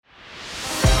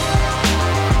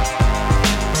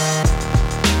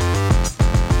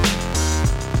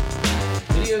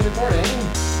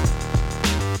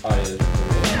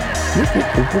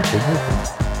Hey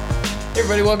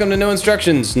everybody, welcome to No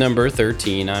Instructions number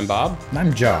 13. I'm Bob.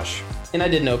 I'm Josh. And I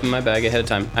didn't open my bag ahead of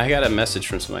time. I got a message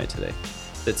from somebody today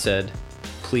that said,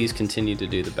 please continue to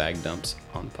do the bag dumps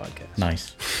on the podcast.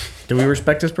 Nice. Do we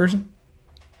respect this person?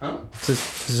 Huh? Is this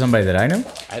somebody that I know?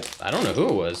 I don't know who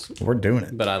it was, We're doing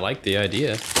it. but I like the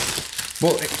idea.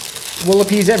 Well, we'll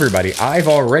appease everybody. I've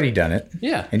already done it.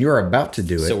 Yeah. And you're about to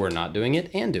do it. So we're not doing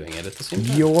it and doing it at the same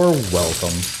time. You're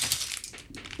welcome.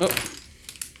 Oh,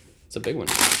 it's a big one.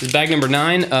 This is bag number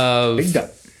 9 of... Big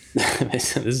dump.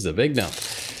 This is a big dump.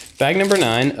 Bag number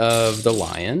 9 of the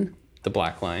Lion, the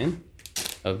Black Lion,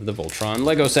 of the Voltron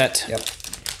Lego set. Yep.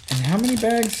 And how many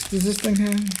bags does this thing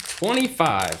have?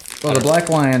 25. Well, the Black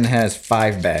Lion has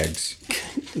 5 bags.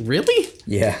 Really?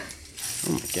 Yeah.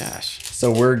 Oh my gosh. So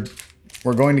we're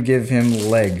going to give him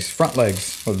legs, front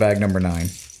legs, with bag number 9.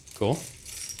 Cool.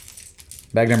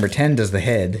 Bag number 10 does the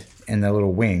head and the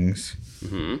little wings.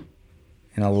 Mm-hmm.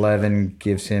 And 11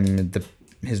 gives him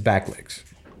his back legs.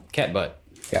 Cat butt.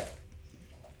 Yep.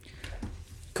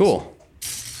 Cool.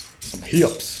 Some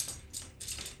hips.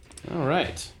 All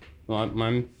right. Well,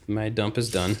 my dump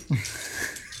is done.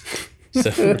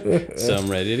 so I'm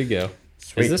ready to go.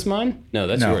 Sweet. Is this mine? No,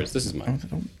 that's No. yours. This is mine.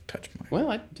 Don't touch mine.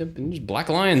 Well, there's black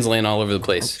lions laying all over the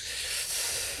place.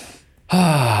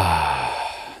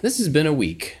 This has been a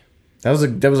week. That was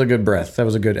a good breath. That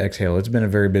was a good exhale. It's been a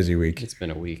very busy week. It's been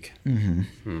a week.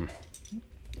 Mm-hmm.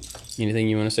 Anything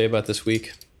you want to say about this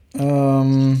week? I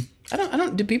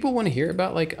don't. Do people want to hear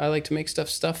about I like to make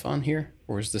stuff on here,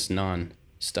 or is this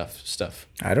non-stuff?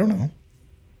 I don't know.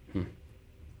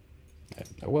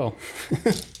 I will.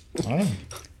 I don't know.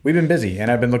 We've been busy,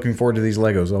 and I've been looking forward to these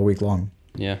Legos all week long.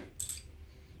 Yeah.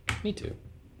 Me too.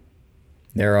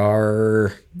 There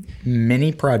are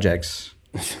many projects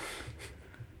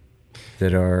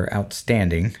that are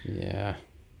outstanding. Yeah.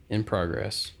 In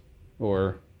progress,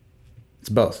 or It's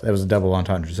both. That was a double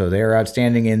entendre. So they are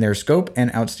outstanding in their scope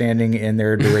and outstanding in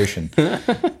their duration.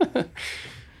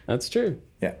 that's true.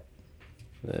 Yeah.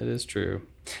 That is true.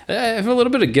 I have a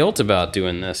little bit of guilt about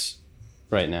doing this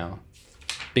right now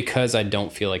because I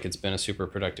don't feel like it's been a super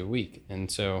productive week.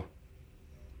 And so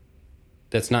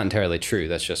that's not entirely true.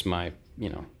 That's just my,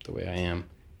 the way I am.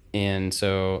 And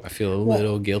so I feel a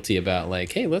little guilty about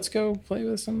hey, let's go play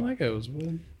with some Legos.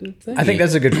 I think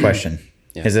that's a good question.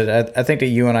 Yeah. Is it? I think that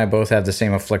you and I both have the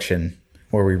same affliction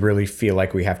where we really feel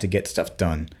like we have to get stuff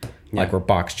done, like we're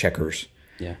box checkers.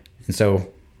 Yeah. And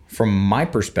so, from my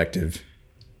perspective,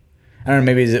 I don't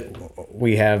know, maybe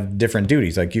we have different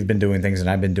duties. Like you've been doing things and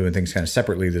I've been doing things kind of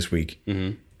separately this week.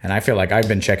 Mm-hmm. And I feel like I've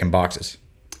been checking boxes.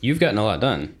 You've gotten a lot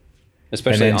done,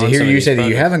 especially. And then to hear you say that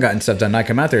you haven't gotten stuff done, I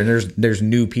come out there and there's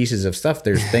new pieces of stuff.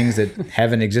 There's things that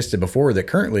haven't existed before that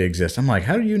currently exist. I'm like,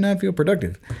 how do you not feel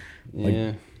productive?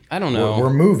 Yeah. I don't know.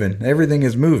 We're moving. Everything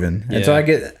is moving. And so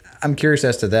I'm curious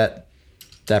as to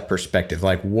that perspective.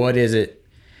 Like, what is it?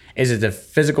 Is it the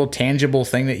physical, tangible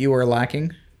thing that you are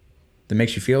lacking that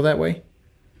makes you feel that way?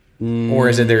 Or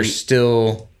is it there's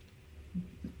still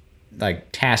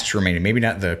tasks remaining? Maybe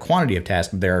not the quantity of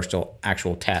tasks, but there are still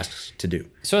actual tasks to do.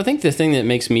 So I think the thing that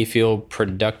makes me feel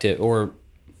productive or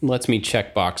lets me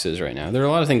check boxes right now, there are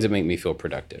a lot of things that make me feel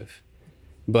productive.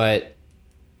 But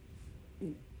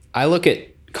I look at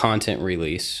content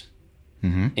release.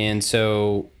 Mm-hmm. And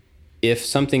so if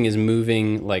something is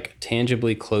moving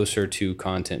tangibly closer to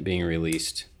content being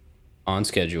released on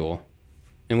schedule,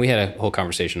 and we had a whole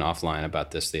conversation offline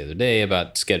about this the other day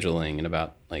about scheduling and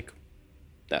about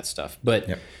that stuff.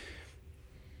 But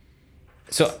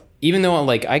so even though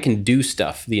I can do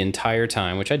stuff the entire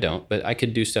time, which I don't, but I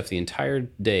could do stuff the entire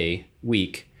day,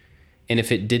 week, and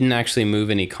if it didn't actually move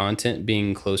any content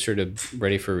being closer to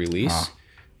ready for release,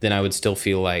 then I would still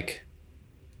feel like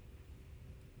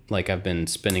I've been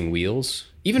spinning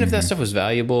wheels. Even if that stuff was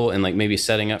valuable and maybe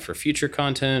setting up for future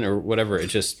content or whatever, it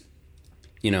just,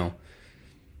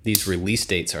 these release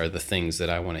dates are the things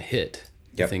that I want to hit.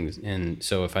 Yep. Things. And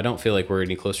so if I don't feel like we're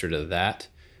any closer to that,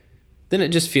 then it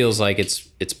just feels like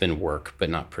it's been work, but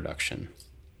not production.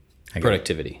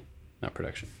 Productivity, not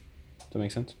production. Does that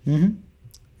make sense? Mm-hmm.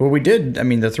 Well, we did. I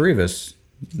mean, the three of us,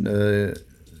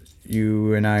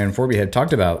 you and I and Forby had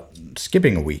talked about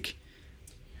skipping a week.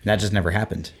 That just never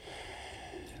happened.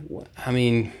 I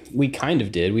mean, we kind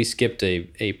of did. We skipped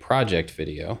a project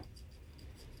video.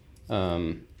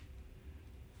 And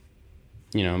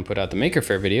put out the Maker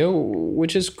Faire video,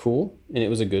 which is cool, and it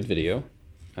was a good video.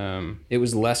 It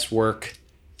was less work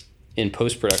in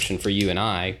post-production for you and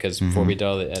I, because before we did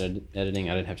all the editing,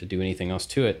 I didn't have to do anything else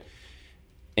to it.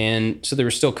 And so there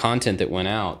was still content that went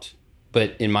out,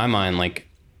 but in my mind,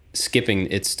 skipping,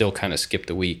 it still kind of skipped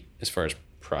a week as far as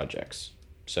projects.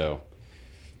 So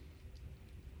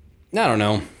I don't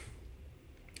know.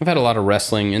 I've had a lot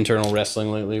of internal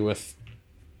wrestling lately with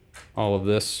all of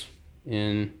this.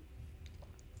 And,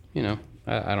 I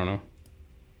don't know.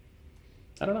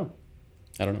 I don't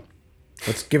know.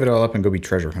 Let's give it all up and go be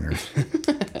treasure hunters.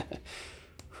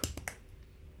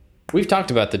 We've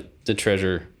talked about the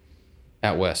treasure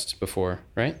out west before,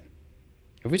 right?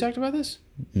 Have we talked about this?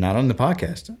 Not on the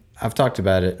podcast. I've talked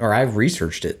about it, or I've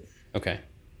researched it. Okay.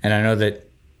 And I know that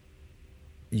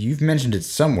you've mentioned it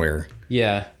somewhere.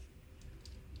 Yeah.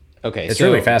 Okay. It's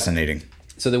really fascinating.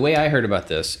 So the way I heard about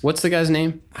this, what's the guy's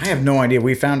name? I have no idea.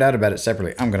 We found out about it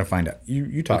separately. I'm going to find out.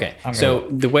 You talk. Okay. So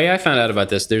the way I found out about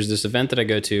this, there's this event that I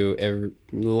go to the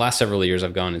last several years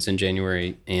I've gone. It's in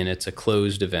January, and it's a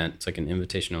closed event. It's like an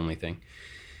invitation-only thing.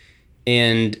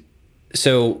 And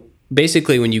so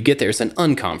basically when you get there, it's an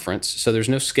unconference, so there's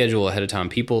no schedule ahead of time.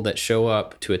 People that show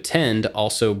up to attend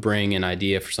also bring an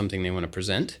idea for something they want to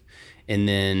present, and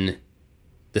then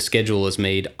the schedule is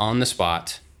made on the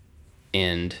spot,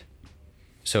 and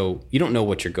so you don't know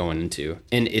what you're going into.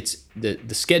 And it's the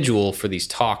schedule for these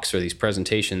talks or these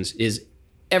presentations is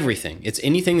everything. It's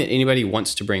anything that anybody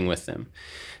wants to bring with them.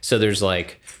 So there's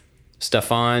like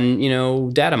stuff on,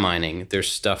 data mining.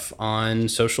 There's stuff on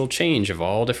social change of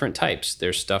all different types.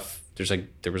 There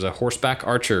was a horseback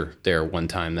archer there one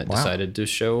time that decided to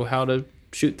show how to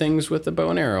shoot things with a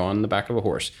bow and arrow on the back of a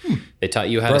horse. They taught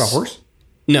you how to... a horse?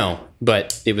 No,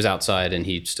 but it was outside and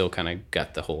he still kind of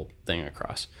got the whole thing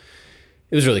across.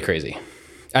 It was really crazy.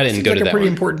 I didn't go to that one. a pretty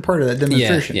important part of that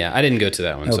demonstration. Yeah, I didn't go to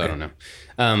that one, so I don't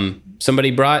know.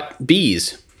 Somebody brought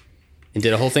bees and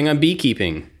did a whole thing on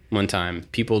beekeeping one time.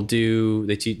 People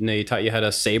they taught you how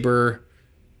to saber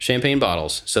champagne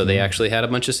bottles. So they actually had a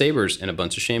bunch of sabers and a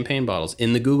bunch of champagne bottles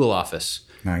in the Google office.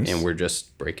 Nice. And we're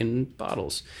just breaking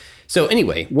bottles. So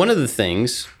anyway, one of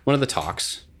the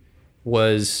talks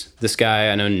was this guy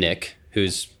I know, Nick,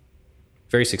 who's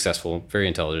very successful, very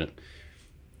intelligent,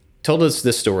 told us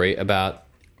this story about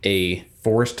a...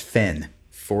 Forrest Fenn.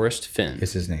 Forrest Fenn.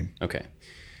 Is his name. Okay.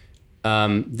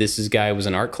 This guy was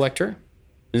an art collector.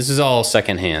 This is all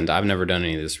secondhand. I've never done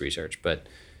any of this research, but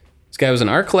this guy was an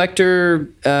art collector,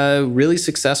 really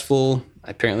successful,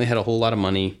 apparently had a whole lot of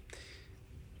money,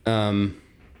 and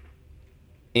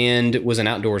was an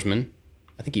outdoorsman.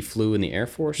 I think he flew in the Air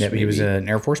Force. Yeah, he was an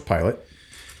Air Force pilot.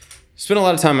 Spent a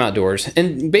lot of time outdoors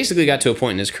and basically got to a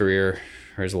point in his career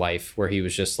or his life where he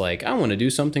was just like, I want to do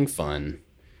something fun.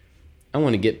 I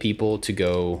want to get people to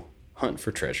go hunt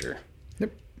for treasure.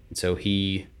 Yep. And so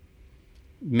he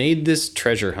made this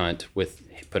treasure hunt he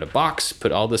put a box,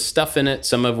 put all this stuff in it,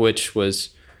 some of which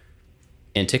was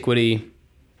antiquity.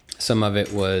 Some of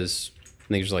it was, I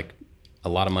think there's like a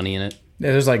lot of money in it.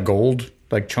 Yeah, there's like gold,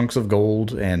 like chunks of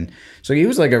gold. And so he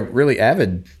was like a really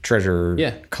avid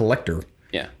treasure collector.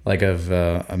 Yeah. Like of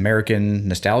American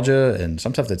nostalgia and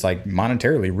some stuff that's like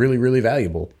monetarily really, really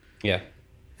valuable. Yeah.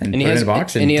 And he has a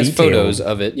box and he has photos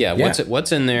of it. Yeah. Yeah.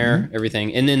 What's in there,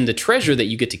 everything. And then the treasure that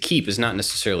you get to keep is not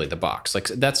necessarily the box. Like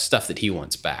that's stuff that he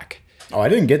wants back. Oh, I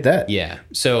didn't get that. Yeah.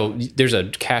 So there's a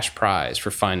cash prize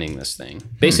for finding this thing.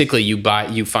 Basically,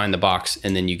 you find the box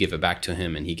and then you give it back to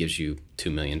him and he gives you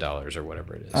 $2 million or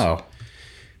whatever it is. Oh.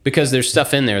 Because there's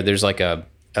stuff in there. There's like a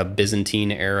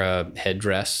Byzantine era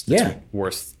headdress that's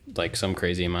worth like some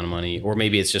crazy amount of money, or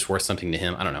maybe it's just worth something to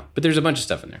him. I don't know. But there's a bunch of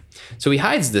stuff in there. So he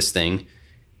hides this thing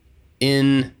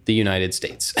in the United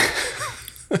States.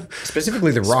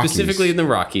 Specifically the Rockies. Specifically in the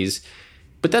Rockies.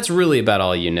 But that's really about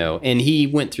all you know. And he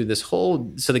went through this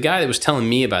whole... So the guy that was telling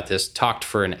me about this talked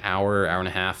for an hour and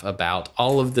a half about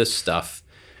all of this stuff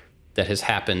that has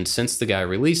happened since the guy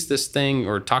released this thing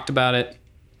or talked about it.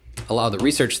 A lot of the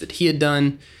research that he had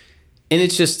done. And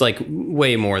it's just like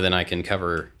way more than I can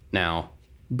cover now.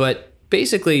 But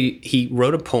basically, he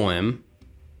wrote a poem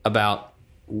about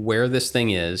where this thing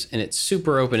is. And it's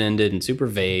super open-ended and super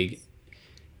vague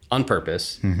on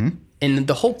purpose. Mm-hmm. And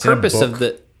the whole purpose of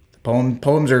the...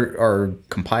 Poems are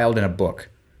compiled in a book.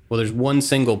 Well, there's one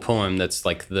single poem that's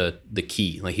like the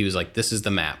key. Like he was like, this is the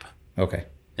map. Okay.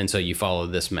 And so you follow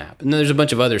this map. And then there's a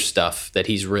bunch of other stuff that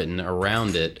he's written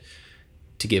around it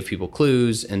to give people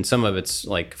clues. And some of it's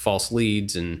like false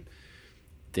leads. And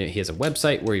he has a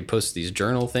website where he posts these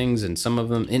journal things and some of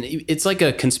them. And it's like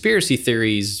a conspiracy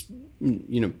theories,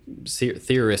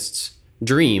 theorists'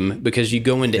 dream because you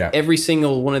go into every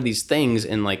single one of these things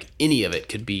and like any of it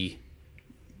could be...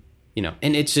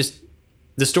 and it's just,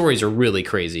 the stories are really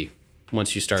crazy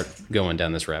once you start going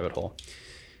down this rabbit hole.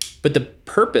 But the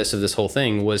purpose of this whole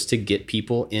thing was to get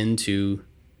people into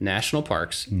national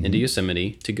parks, into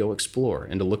Yosemite, to go explore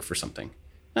and to look for something.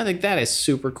 And I think that is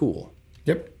super cool.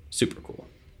 Yep. Super cool.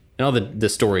 And all the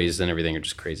stories and everything are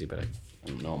just crazy, but I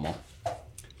don't know them all.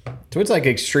 So it's like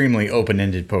extremely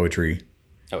open-ended poetry.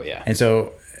 Oh yeah. And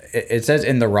so it says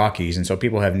in the Rockies, and so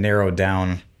people have narrowed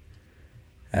down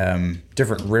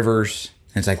different rivers.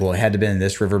 And it's like, well, it had to be in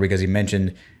this river because he mentioned,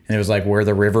 and it was like where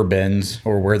the river bends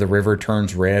or where the river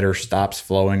turns red or stops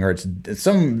flowing, or it's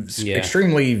some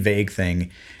extremely vague thing.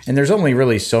 And there's only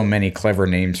really so many clever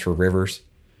names for rivers.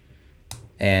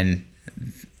 And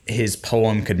his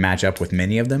poem could match up with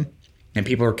many of them. And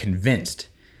people are convinced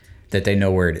that they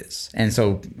know where it is. And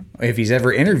so if he's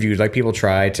ever interviewed, like people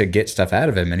try to get stuff out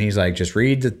of him, and he's like, just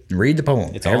read the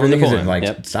poem. It's all in the poem.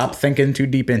 Like, stop thinking too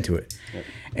deep into it. Yep.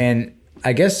 And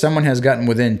I guess someone has gotten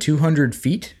within 200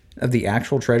 feet of the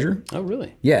actual treasure. Oh,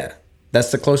 really? Yeah.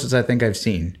 That's the closest I think I've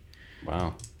seen.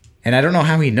 Wow. And I don't know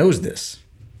how he knows this.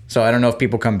 So I don't know if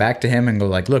people come back to him and go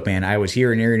like, look, man, I was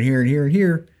here and here and here and here and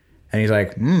here. And he's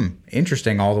like,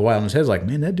 interesting all the while. And his head's like,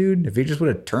 man, that dude, if he just would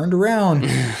have turned around.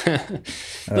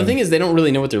 The thing is, they don't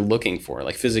really know what they're looking for,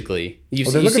 like physically.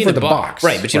 They're looking for the box.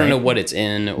 Right, but you don't know what it's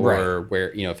in or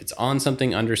where, if it's on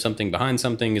something, under something, behind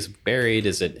something, is it buried?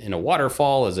 Is it in a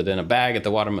waterfall? Is it in a bag at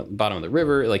the bottom of the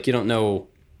river? Like, you don't know.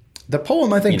 The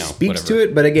poem, I think, speaks to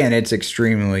it. But again, it's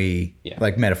extremely,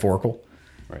 like, metaphorical.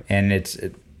 Right. And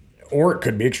or it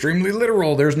could be extremely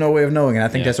literal. There's no way of knowing. And I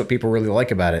think that's what people really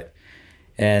like about it.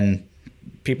 And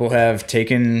people have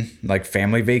taken like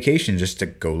family vacation just to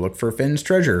go look for Finn's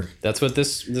treasure. That's what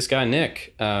this guy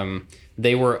Nick.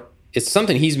 It's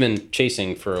something he's been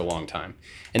chasing for a long time,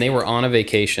 and they were on a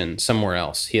vacation somewhere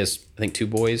else. He has, I think, 2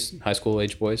 boys, high school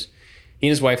age boys. He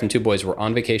and his wife and 2 boys were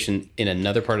on vacation in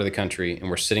another part of the country, and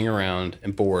were sitting around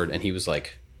and bored. And he was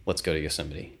like, "Let's go to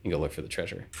Yosemite and go look for the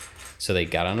treasure." So they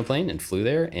got on a plane and flew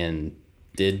there and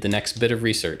did the next bit of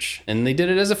research, and they did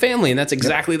it as a family, and that's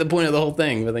exactly the point of the whole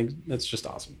thing. I think that's just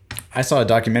awesome. I saw a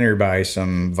documentary by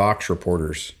some Vox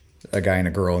reporters, a guy and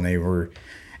a girl, and they were,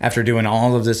 after doing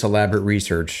all of this elaborate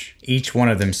research, each one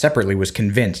of them separately was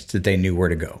convinced that they knew where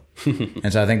to go.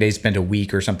 And so I think they spent a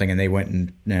week or something, and they went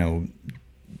and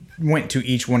went to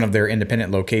each one of their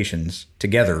independent locations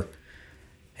together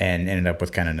and ended up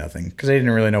with kind of nothing because they didn't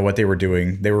really know what they were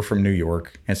doing. They were from New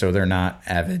York, and so they're not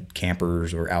avid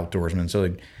campers or outdoorsmen.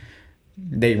 So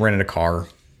they rented a car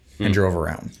and drove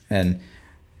around.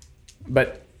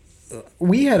 But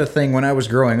we had a thing when I was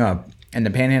growing up in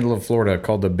the Panhandle of Florida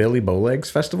called the Billy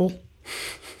Bowlegs Festival.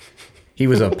 He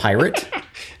was a pirate.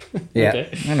 Yeah,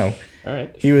 okay. I know. All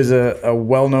right. He was a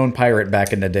well-known pirate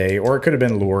back in the day, or it could have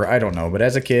been lure. I don't know. But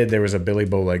as a kid, there was a Billy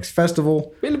Bowlegs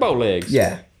Festival. Billy Bowlegs.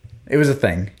 Yeah. It was a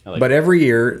thing. But every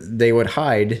year they would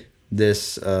hide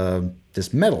this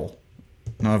medal.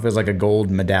 I don't know if it was like a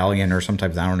gold medallion or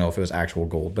sometimes, I don't know if it was actual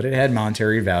gold, but it had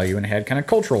monetary value and it had kind of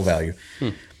cultural value.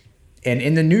 And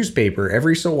in the newspaper,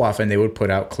 every so often they would put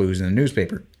out clues in the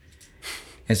newspaper.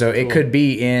 And so it could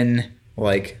be in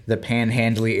like the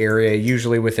Panhandle area,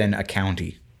 usually within a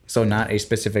county. So not a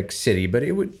specific city, but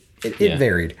it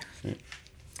varied.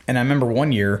 And I remember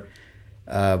one year,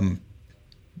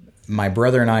 my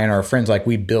brother and I and our friends, like,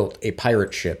 we built a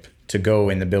pirate ship to go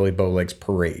in the Billy Bowlegs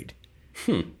parade.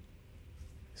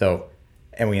 So,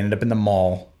 and we ended up in the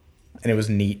mall, and it was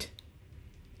neat.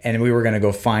 And we were going to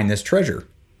go find this treasure.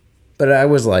 But I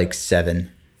was like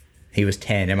 7. He was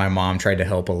 10, and my mom tried to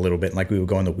help a little bit. Like, we would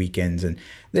go on the weekends, and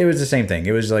it was the same thing.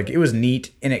 It was like, it was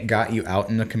neat, and it got you out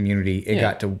in the community. It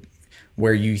got to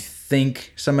where you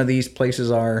think some of these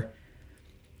places are.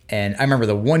 And I remember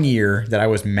the one year that I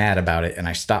was mad about it and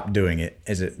I stopped doing it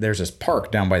there's this park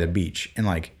down by the beach. And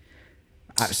like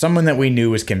someone that we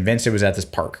knew was convinced it was at this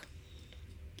park.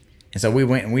 And so we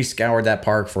went and we scoured that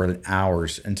park for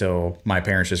hours until my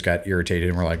parents just got irritated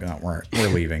and were like, oh, we're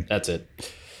leaving. That's it.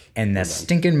 And that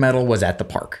stinking medal was at the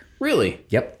park. Really?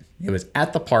 Yep. It was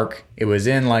at the park. It was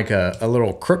in like a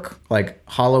little crook, like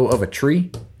hollow of a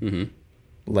tree. Mm-hmm.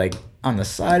 Like on the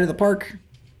side of the park,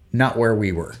 not where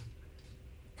we were.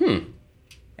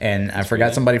 And I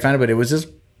forgot somebody found it, but it was just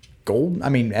gold. I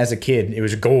mean, as a kid, it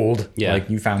was gold. Yeah. Like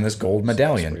you found this gold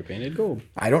medallion. Spray painted gold.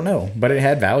 I don't know, but it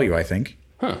had value, I think.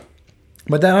 Huh.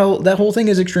 But that whole thing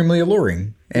is extremely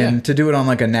alluring. And to do it on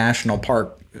like a national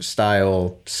park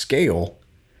style scale.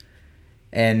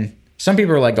 And some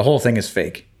people are like, the whole thing is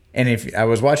fake. And if I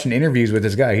was watching interviews with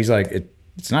this guy, he's like,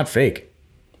 it's not fake.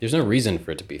 There's no reason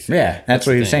for it to be fake. Yeah, that's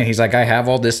what he was saying. He's like, I have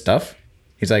all this stuff.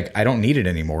 He's like, I don't need it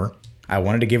anymore. I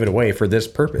wanted to give it away for this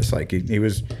purpose. Like he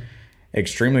was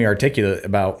extremely articulate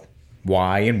about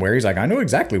why and where. He's like, I know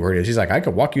exactly where it is. He's like, I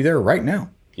could walk you there right now.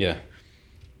 Yeah.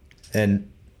 And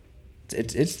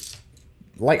it's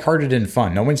lighthearted and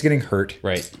fun. No one's getting hurt.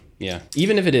 Right. Yeah.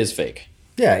 Even if it is fake.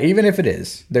 Yeah, even if it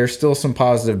is, there's still some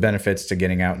positive benefits to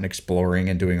getting out and exploring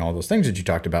and doing all those things that you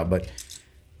talked about. But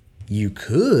you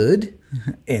could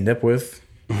end up with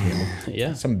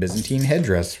Yeah. some Byzantine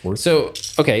headdress worth. So,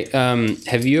 okay,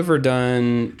 have you ever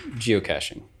done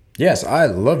geocaching? Yes, I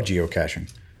love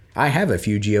geocaching. I have a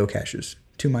few geocaches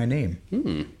to my name.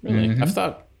 Really? I've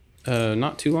thought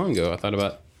not too long ago, I thought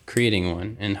about creating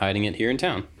one and hiding it here in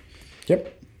town.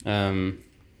 Yep.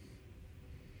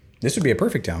 This would be a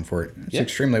perfect town for it. It's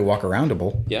extremely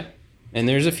walk-aroundable. Yeah. And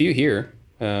there's a few here.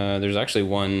 There's actually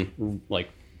one like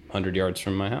 100 yards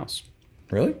from my house.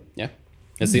 Really? Yeah.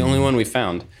 It's the only one we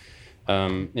found.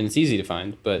 And it's easy to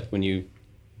find, but when you...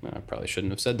 I probably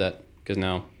shouldn't have said that, because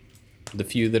now the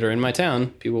few that are in my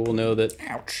town, people will know that...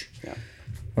 Ouch. Yeah.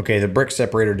 Okay, the brick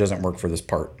separator doesn't work for this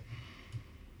part.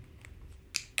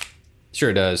 Sure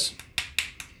it does.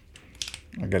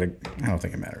 I don't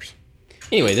think it matters.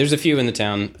 Anyway, there's a few in the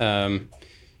town,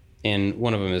 and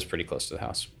one of them is pretty close to the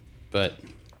house. But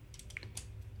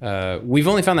we've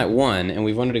only found that one, and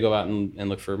we've wanted to go out and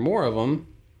look for more of them,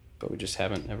 but we just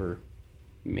haven't ever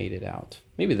made it out.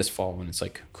 Maybe this fall when it's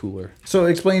like cooler. So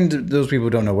explain to those people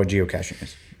who don't know what geocaching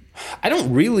is. I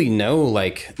don't really know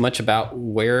like much about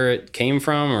where it came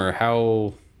from or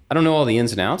how. I don't know all the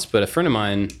ins and outs, but a friend of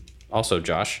mine, also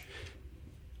Josh,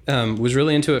 was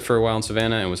really into it for a while in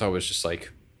Savannah and was always just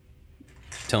like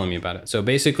telling me about it. So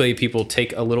basically, people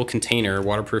take a little container,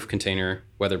 waterproof container,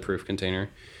 weatherproof container, and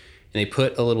they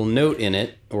put a little note in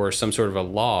it or some sort of a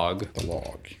log. The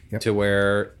log. Yep. To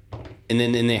where, and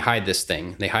then they hide this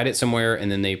thing. They hide it somewhere,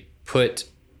 and then they put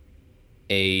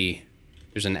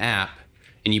there's an app,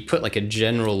 and you put like a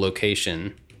general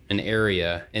location, an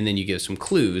area, and then you give some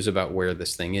clues about where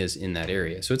this thing is in that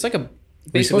area. So it's like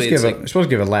basically you're supposed to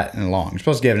give a lat and long. You're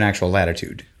supposed to give an actual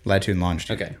latitude and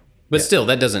longitude. Okay. But still,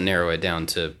 that doesn't narrow it down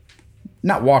to...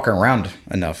 Not walking around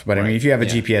enough, but I mean, if you have a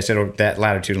yeah. GPS, that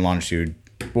latitude and longitude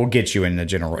will get you in the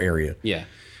general area. Yeah.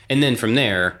 And then from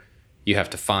there, you have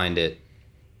to find it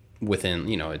within,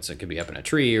 it could be up in a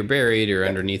tree or buried or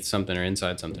underneath something or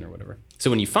inside something or whatever. So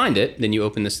when you find it, then you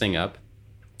open this thing up.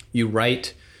 You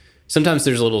write... Sometimes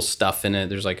there's a little stuff in it.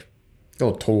 There's like...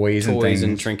 Little toys and things.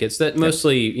 And trinkets that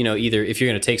mostly, either if you're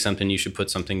going to take something, you should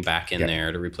put something back in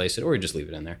there to replace it or just leave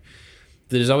it in there.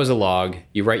 There's always a log.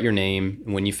 You write your name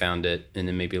when you found it, and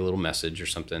then maybe a little message or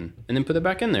something, and then put it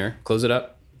back in there, close it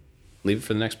up, leave it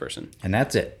for the next person. And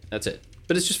that's it. That's it.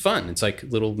 But it's just fun. It's like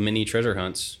little mini treasure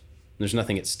hunts. There's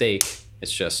nothing at stake.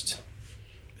 It's just...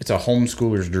 It's a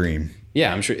homeschooler's dream.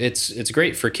 Yeah, I'm sure it's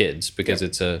great for kids because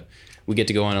we get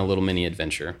to go on a little mini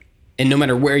adventure. And no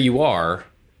matter where you are,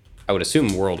 I would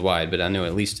assume worldwide, but I know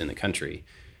at least in the country,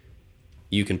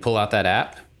 you can pull out that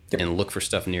app and look for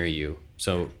stuff near you.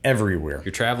 So everywhere.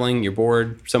 You're traveling, you're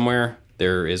bored somewhere,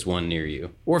 there is one near you.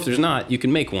 Or if there's not, you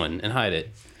can make one and hide it.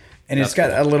 And it's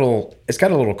got a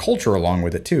little culture along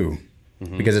with it too.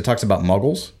 Mm-hmm. Because it talks about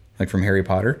muggles, like from Harry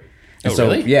Potter. And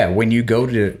really? Yeah, when you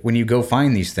go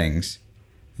find these things,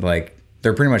 like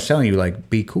they're pretty much telling you like,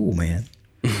 be cool, man.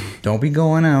 Don't be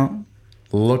going out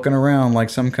looking around like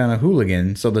some kind of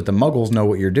hooligan so that the muggles know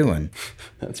what you're doing.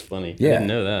 That's funny. Yeah. I didn't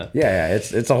know that. Yeah,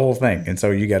 it's a whole thing. And so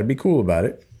you got to be cool about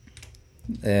it.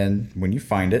 And when you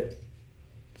find it,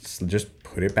 just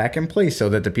put it back in place so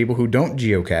that the people who don't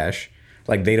geocache,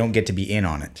 like they don't get to be in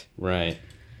on it. Right.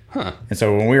 Huh. And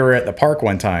so when we were at the park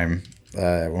one time,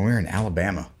 when we were in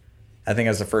Alabama, I think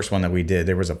that was the first one that we did.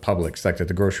 There was a Publix, like at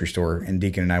the grocery store, and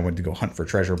Deacon and I went to go hunt for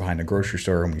treasure behind a grocery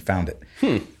store, and we found it.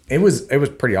 It was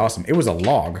pretty awesome. It was a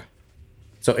log.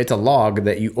 So it's a log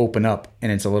that you open up,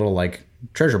 and it's a little like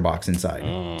treasure box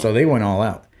inside. So they went all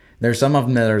out. There's some of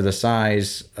them that are the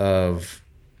size of,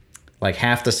 like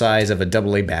half the size of a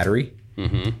AA battery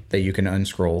that you can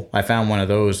unscroll. I found one of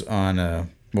those on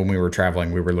when we were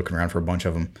traveling. We were looking around for a bunch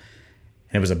of them,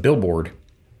 and it was a billboard.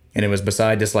 And it was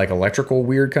beside this like electrical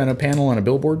weird kind of panel on a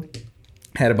billboard.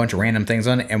 Had a bunch of random things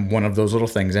on it, and one of those little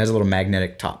things has a little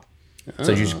magnetic top.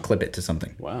 So you just clip it to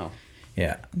something. Wow.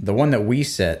 Yeah. The one that we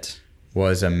set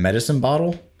was a medicine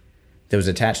bottle that was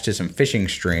attached to some fishing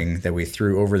string that we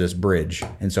threw over this bridge.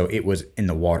 And so it was in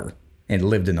the water and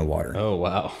lived in the water. Oh,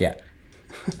 wow. Yeah.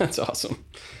 That's awesome.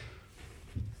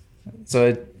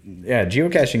 So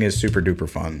geocaching is super duper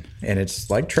fun, and it's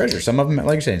like treasure. Some of them,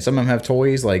 like you're saying, some of them have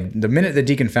toys. Like the minute the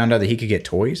Deacon found out that he could get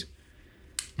toys,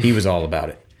 he was all about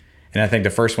it. And I think the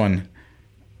first one,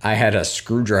 I had a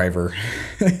screwdriver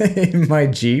in my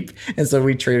Jeep, and so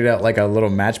we traded out like a little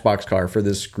Matchbox car for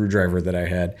this screwdriver that I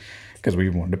had because we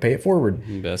wanted to pay it forward.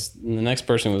 Best. And the next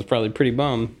person was probably pretty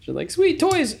bummed. She's like, "Sweet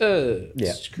toys,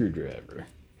 screwdriver."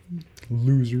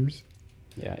 Losers.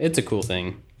 Yeah, it's a cool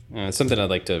thing. It's something I'd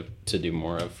like to do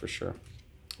more of for sure.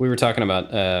 We were talking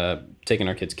about taking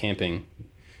our kids camping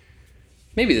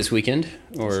Maybe this weekend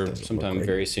or Doesn't sometime look right.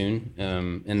 very soon.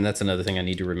 And that's another thing I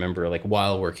need to remember, like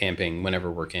while we're camping,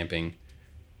 whenever we're camping,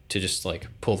 to just like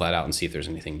pull that out and see if there's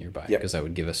anything nearby, Yep. because that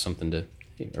would give us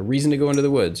a reason to go into the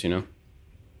woods, you know?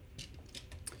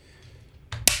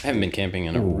 I haven't been camping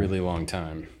in a really long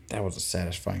time. That was a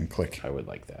satisfying click. I would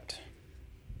like that.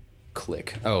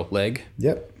 Click. Oh, leg.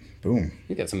 Yep. Boom.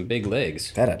 You got some big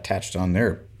legs. That attached on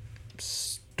there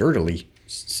sturdily.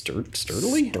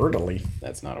 Sturdily? Sturdily.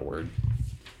 That's not a word.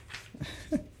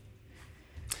 All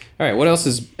right, what else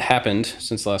has happened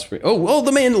since last week? Oh,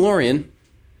 The Mandalorian.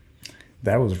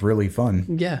 That was really fun.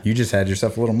 Yeah. You just had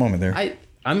yourself a little moment there.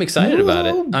 I'm excited about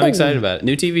it. I'm excited about it.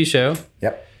 New TV show,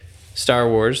 Yep. Star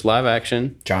Wars, live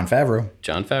action. Jon Favreau.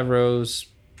 Jon Favreau's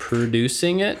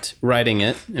producing it, writing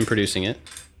it, and producing it.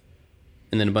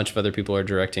 And then a bunch of other people are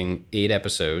directing 8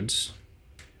 episodes.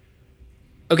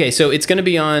 Okay, so it's going to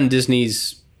be on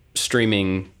Disney's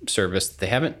streaming service.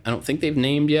 I don't think they've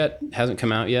named yet. It hasn't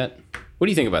come out yet. What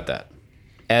do you think about that?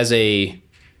 I think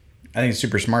it's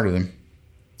super smart of them.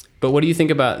 But what do you think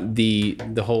about the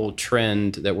whole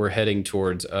trend that we're heading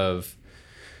towards of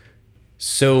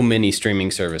so many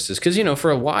streaming services? Because, you know,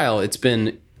 for a while it's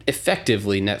been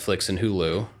effectively Netflix and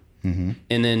Hulu. Mm-hmm.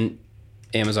 And then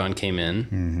Amazon came in.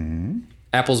 Mm-hmm.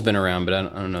 Apple's been around, but I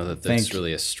don't know that that's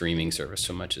really a streaming service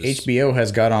so much as... HBO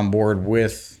has got on board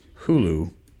with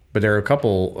Hulu, but there are a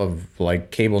couple of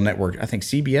like cable network. I think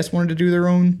CBS wanted to do their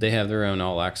own. They have their own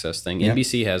all-access thing. Yep.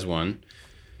 NBC has one.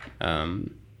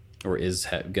 Or is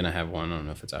going to have one. I don't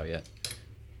know if it's out yet.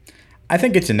 I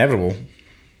think it's inevitable.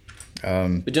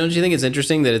 But don't you think it's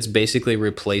interesting that it's basically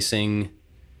replacing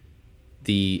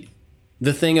the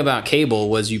thing about cable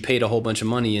was you paid a whole bunch of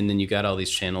money and then you got all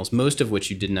these channels, most of which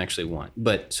you didn't actually want.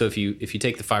 But so if you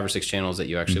take the 5 or 6 channels that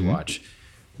you actually watch,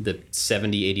 the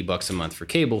 $70-$80 a month for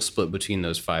cable split between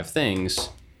those 5 things,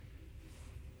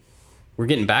 we're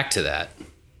getting back to that.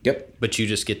 Yep. But you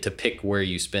just get to pick where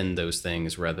you spend those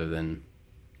things rather than...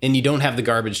 And you don't have the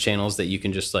garbage channels that you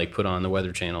can just like put on the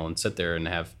Weather Channel and sit there and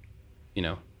have, you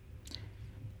know...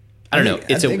 I don't know.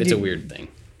 It's a weird thing.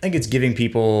 I think it's giving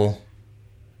people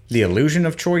the illusion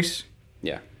of choice.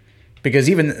 Yeah. Because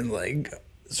even like...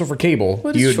 So for cable,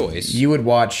 you would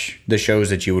watch the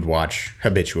shows that you would watch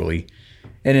habitually.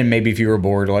 And then maybe if you were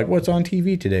bored, like, what's on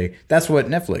TV today? That's what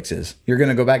Netflix is. You're going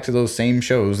to go back to those same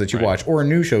shows that you watch or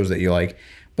new shows that you like.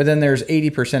 But then there's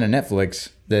 80% of Netflix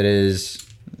that is,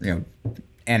 you know,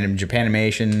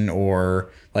 Japanimation or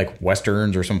like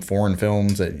Westerns or some foreign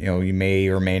films that, you know, you may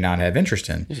or may not have interest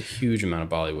in. There's a huge amount of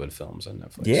Bollywood films on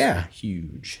Netflix. Yeah.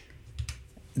 Huge.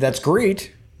 That's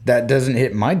great. That doesn't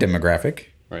hit my demographic.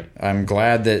 Right. I'm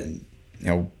glad that, you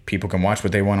know, people can watch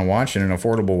what they want to watch in an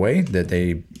affordable way, that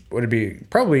they would be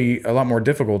probably a lot more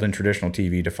difficult in traditional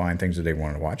TV to find things that they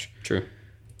want to watch. True.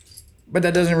 But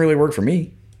that doesn't really work for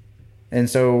me. And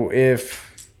so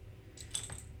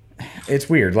it's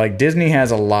weird. Like Disney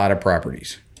has a lot of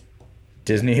properties.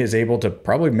 Disney is able to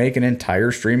probably make an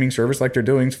entire streaming service like they're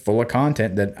doing full of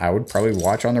content that I would probably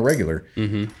watch on the regular.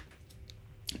 Mm-hmm.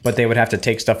 But they would have to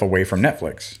take stuff away from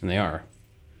Netflix. And they are.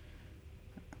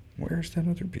 Where's that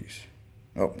other piece?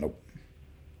 Oh, nope.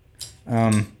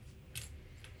 I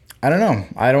don't know.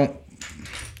 I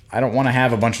don't want to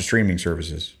have a bunch of streaming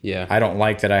services. Yeah. I don't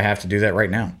like that I have to do that right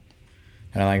now.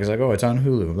 And I like, oh, it's on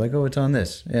Hulu. Like, oh, it's on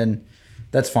this. And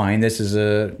that's fine. This is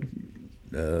a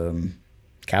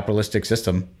capitalistic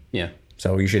system. Yeah.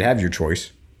 So you should have your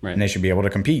choice. Right. And they should be able to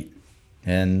compete.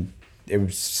 And it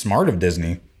was smart of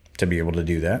Disney to be able to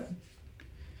do that.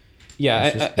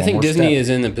 Yeah, I think Disney is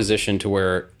in the position to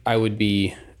where I would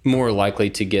be more likely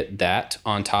to get that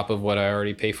on top of what I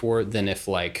already pay for than if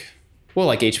like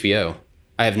HBO.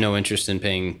 I have no interest in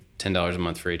paying $10 a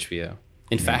month for HBO.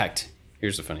 In fact,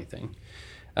 here's the funny thing.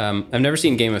 I've never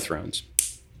seen Game of Thrones.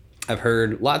 I've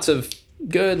heard lots of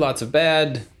good, lots of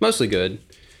bad, mostly good.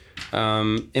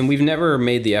 And we've never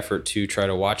made the effort to try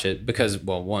to watch it because,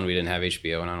 well, one, we didn't have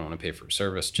HBO and I don't want to pay for a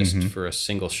service just for a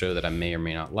single show that I may or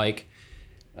may not like.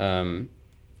 And,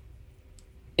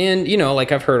 you know,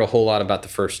 like I've heard a whole lot about the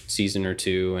first season or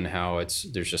two and how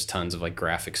there's just tons of like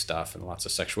graphic stuff and lots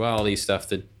of sexuality stuff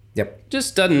that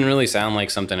just doesn't really sound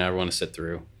like something I ever want to sit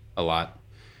through a lot.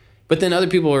 But then other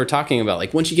people are talking about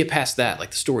like, once you get past that,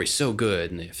 like the story's so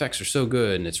good and the effects are so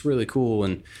good and it's really cool.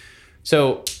 And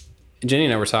so Jenny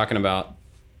and I were talking about,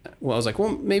 well, I was like,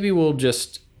 well, maybe we'll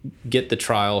just get the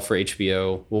trial for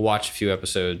HBO. We'll watch a few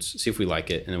episodes, see if we like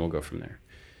it, and then we'll go from there.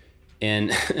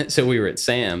 And so we were at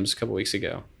Sam's a couple weeks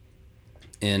ago.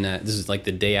 And this is like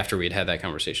the day after we had that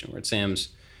conversation. We're at Sam's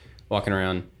walking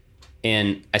around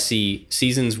and I see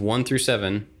seasons 1 through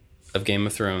 7 of Game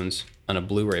of Thrones on a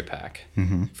Blu-ray pack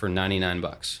for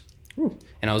 $99. Ooh.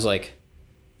 And I was like,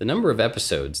 the number of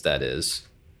episodes that is,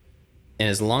 and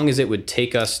as long as it would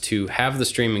take us to have the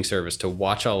streaming service to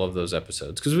watch all of those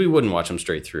episodes, because we wouldn't watch them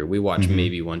straight through. We watch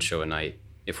maybe one show a night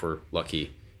if we're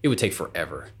lucky. It would take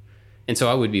forever. And so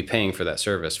I would be paying for that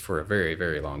service for a very,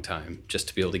 very long time just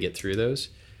to be able to get through those.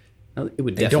 It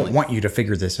would They don't want you to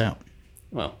figure this out.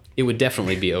 Well, it would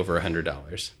definitely be over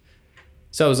 $100.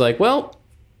 So I was like, well,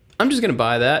 I'm just going to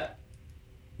buy that.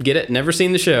 Get it. Never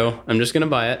seen the show. I'm just going to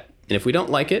buy it. And if we don't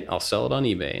like it, I'll sell it on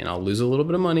eBay and I'll lose a little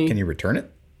bit of money. Can you return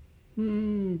it?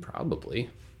 Probably.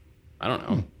 I don't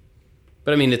know.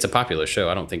 But I mean, it's a popular show.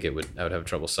 I don't think I would have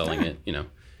trouble selling it,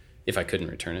 if I couldn't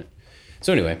return it.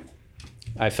 So anyway,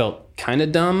 I felt kind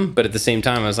of dumb, but at the same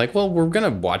time, I was like, well, we're going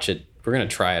to watch it. We're going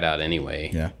to try it out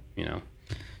anyway. Yeah.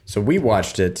 So we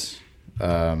watched it. I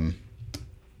don't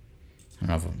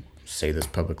know if I'll say this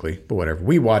publicly, but whatever.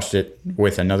 We watched it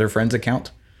with another friend's account.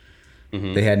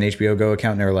 Mm-hmm. They had an HBO Go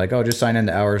account, and they were like, oh, just sign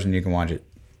into ours and you can watch it.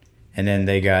 And then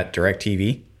they got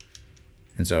DirecTV.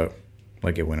 And so,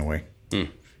 it went away.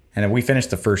 And then we finished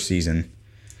the first season.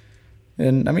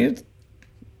 And, I mean,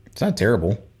 it's not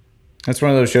terrible. It's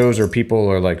one of those shows where people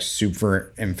are,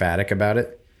 super emphatic about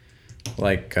it.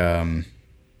 Like The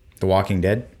Walking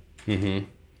Dead. Mm-hmm.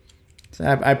 So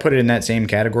I put it in that same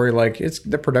category.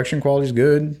 The production quality is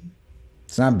good.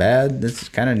 It's not bad. It's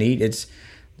kind of neat. It's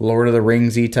Lord of the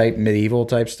Rings-y type, medieval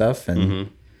type stuff. And,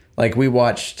 we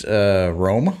watched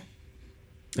Rome.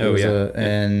 Oh, yeah.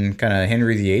 And kind of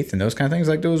Henry VIII and those kind of things.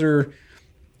 Those are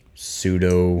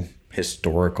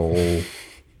pseudo-historical.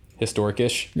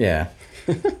 Historic-ish? Yeah.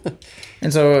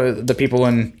 And so the people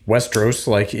in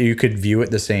Westeros, you could view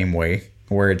it the same way,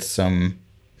 where it's some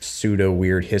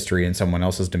pseudo-weird history in someone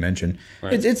else's dimension.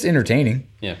 Right. It's entertaining.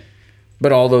 Yeah.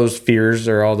 But all those fears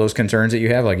or all those concerns that you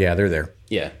have, they're there.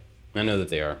 Yeah. I know that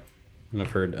they are. And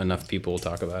I've heard enough people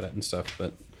talk about it and stuff,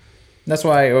 but... That's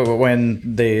why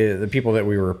when the people that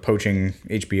we were poaching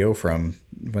HBO from,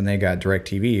 when they got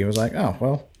DirecTV, it was like, oh,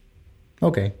 well,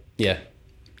 okay. Yeah.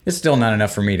 It's still not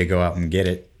enough for me to go out and get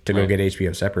it, to go get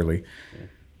HBO separately. Yeah.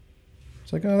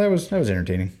 It's like, oh, that was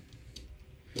entertaining.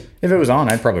 If it was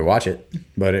on, I'd probably watch it,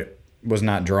 but it was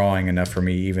not drawing enough for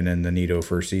me, even in the Nito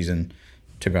first season,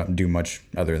 to go out and do much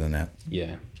other than that.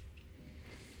 Yeah.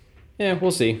 Yeah, we'll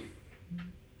see.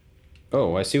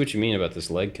 Oh, I see what you mean about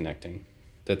this leg connecting.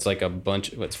 That's a bunch,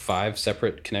 5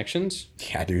 separate connections?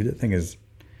 Yeah, dude, that thing is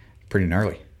pretty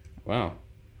gnarly. Wow.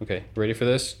 Okay, ready for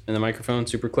this? And the microphone,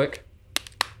 super click.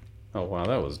 Oh, wow,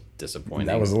 that was disappointing.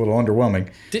 That was a little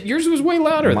underwhelming. Yours was way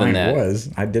louder than that. Mine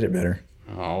was. I did it better.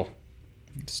 Oh.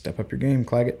 Step up your game,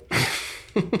 Claggett.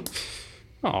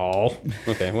 Oh.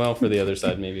 Okay, well, for the other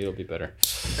side, maybe it'll be better.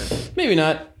 Maybe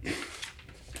not.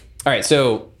 All right,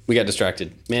 so we got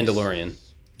distracted. Mandalorian.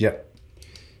 Yep.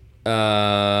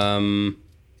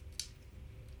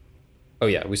 Oh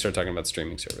yeah, we started talking about the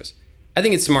streaming service. I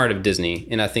think it's smart of Disney,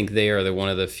 and I think they are one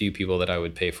of the few people that I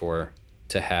would pay for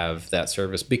to have that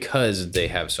service because they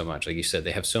have so much. Like you said,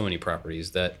 they have so many properties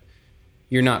that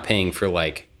you're not paying for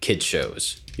kid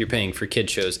shows. You're paying for kid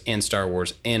shows and Star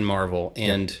Wars and Marvel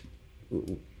and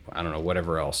I don't know,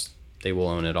 whatever else. They will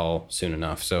own it all soon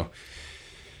enough. So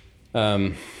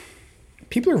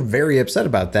people are very upset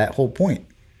about that whole point.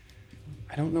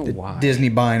 I don't know why. Disney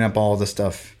buying up all the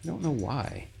stuff. I don't know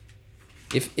why.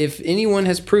 If anyone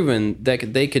has proven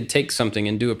that they could take something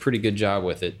and do a pretty good job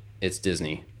with it, it's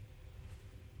Disney.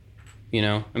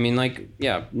 I mean,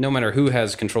 no matter who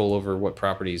has control over what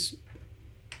properties,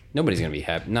 nobody's going to be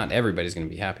happy. Not everybody's going to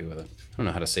be happy with it. I don't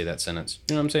know how to say that sentence.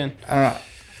 You know what I'm saying? I don't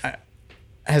know.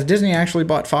 Has Disney actually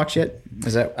bought Fox yet?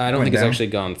 I don't think it's actually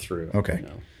gone through. Okay.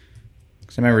 No.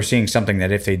 'Cause I remember seeing something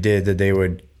that if they did, that they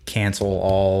would cancel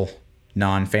all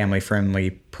non-family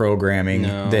friendly programming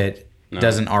that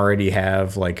doesn't already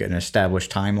have an established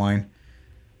timeline.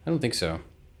 I don't think so.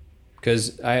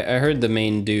 Because I heard the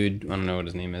main dude, I don't know what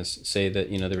his name is, say that,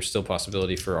 there was still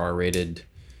possibility for R-rated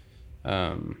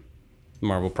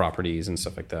Marvel properties and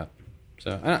stuff like that.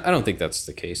 So I don't think that's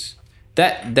the case.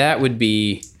 That would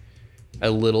be a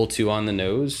little too on the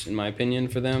nose, in my opinion,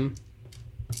 for them.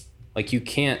 You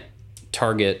can't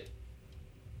target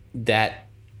that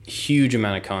huge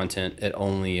amount of content at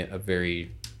only a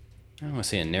very, I don't want to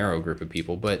say a narrow group of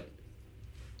people, but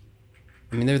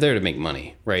I mean, they're there to make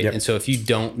money, right? Yep. And so if you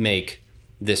don't make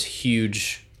this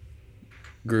huge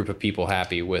group of people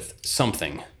happy with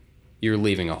something, you're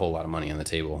leaving a whole lot of money on the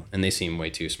table, and they seem way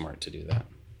too smart to do that.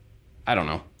 I don't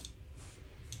know.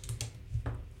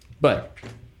 But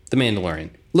The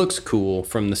Mandalorian looks cool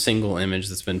from the single image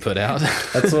that's been put out.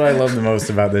 That's what I love the most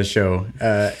about this show.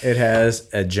 It has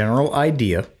a general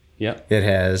idea. Yep. It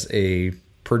has a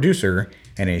producer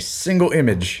and a single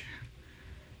image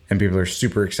and people are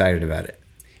super excited about it.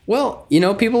 Well,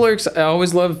 people are. I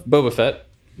always love Boba Fett,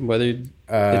 whether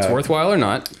it's worthwhile or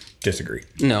not. Disagree.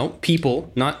 No,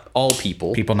 people, not all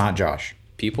people. People, not Josh.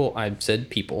 People. I said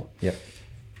people. Yep.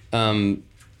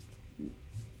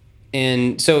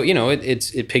 And so it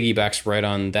piggybacks right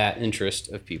on that interest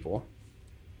of people.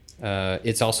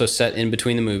 It's also set in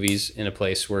between the movies in a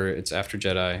place where it's after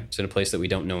Jedi. It's in a place that we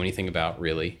don't know anything about,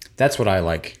 really. That's what I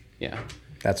like. Yeah.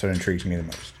 That's what intrigues me the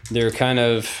most.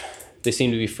 They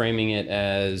seem to be framing it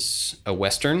as a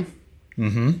Western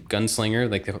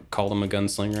gunslinger. Like they called him a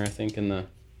gunslinger, I think, in the...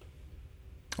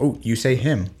 Oh, you say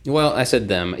him. Well, I said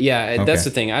them. Yeah, Okay. That's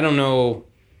the thing. I don't know.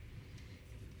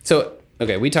 So,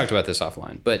 okay, we talked about this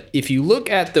offline. But if you look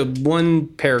at the one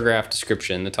paragraph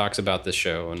description that talks about this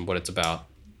show and what it's about,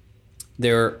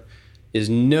 there is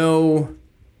no...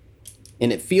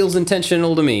 And it feels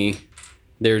intentional to me.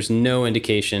 There's no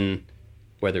indication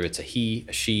whether it's a he,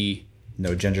 a she...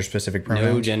 No gender-specific pronouns?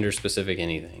 No gender-specific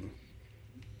anything.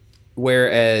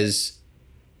 Whereas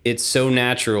it's so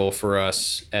natural for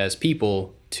us as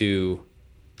people to...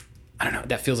 I don't know,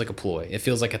 that feels like a ploy. It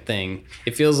feels like a thing.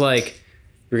 It feels like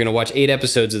you're going to watch 8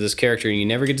 episodes of this character and you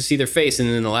never get to see their face, and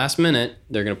then in the last minute,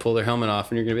 they're going to pull their helmet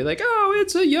off and you're going to be like, oh,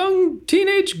 it's a young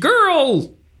teenage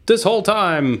girl this whole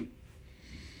time.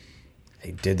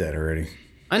 They did that already.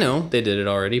 I know, they did it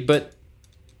already, but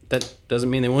that doesn't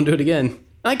mean they won't do it again.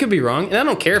 I could be wrong, and I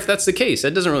don't care if that's the case.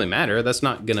 That doesn't really matter. That's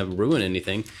not going to ruin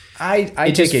anything. I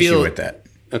take issue with that.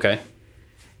 Okay.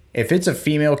 If it's a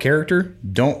female character,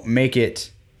 don't make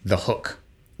it the hook.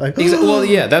 Like, Well,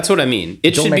 yeah, that's what I mean.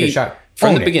 It Don't should make be a shot. from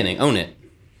Own the it. beginning. Own it,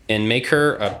 and make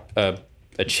her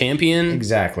a champion.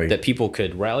 Exactly. That people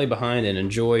could rally behind and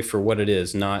enjoy for what it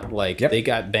is, not like they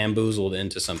got bamboozled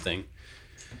into something.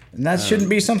 And that shouldn't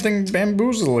be something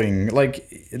bamboozling. Like,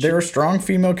 there are strong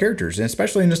female characters, and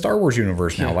especially in the Star Wars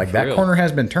universe now. Yeah, Like, for that real. corner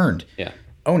has been turned. Yeah.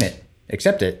 Own it.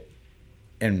 Accept it.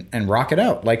 And rock it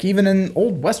out. Like, even in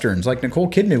old Westerns, like Nicole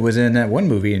Kidman was in that one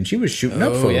movie, and she was shooting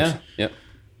up Oh folks. yeah. Yep.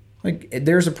 Like,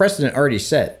 there's a precedent already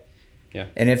set. Yeah.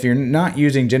 And if you're not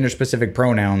using gender-specific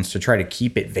pronouns to try to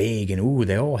keep it vague, and ooh,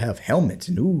 they all have helmets,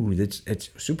 and ooh, it's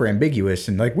super ambiguous,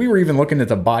 and like we were even looking at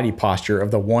the body posture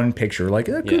of the one picture, like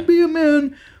that could be a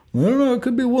man, I don't know, it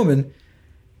could be a woman.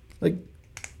 Like,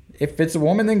 if it's a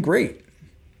woman, then great.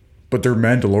 But they're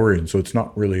Mandalorian, so it's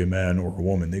not really a man or a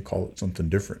woman. They call it something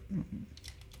different.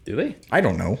 Do they? I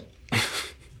don't know. I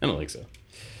don't think so.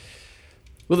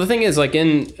 Well, the thing is, like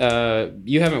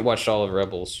you haven't watched all of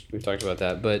Rebels. We've talked about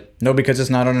that, but No, because it's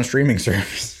not on a streaming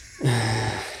service.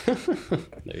 there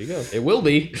you go. It will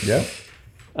be. Yeah.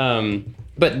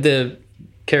 But the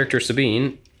character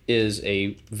Sabine is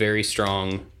a very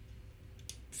strong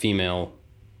female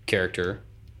character.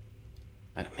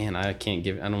 I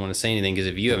don't want to say anything because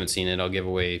if you haven't seen it, I'll give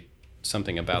away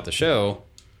something about the show.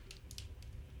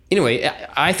 Anyway,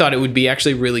 I thought it would be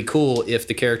actually really cool if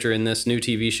the character in this new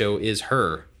TV show is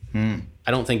her.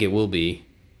 I don't think it will be,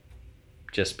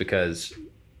 just because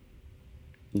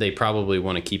they probably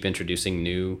want to keep introducing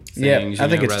new things. I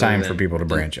think it's rather time for than people to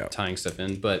branch out. tying stuff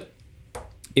in. But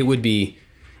it would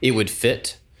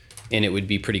fit, and it would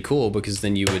be pretty cool because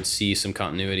then you would see some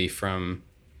continuity from,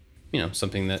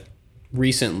 something that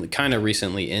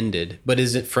recently ended, but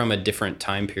is it from a different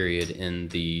time period in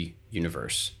the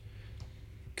universe?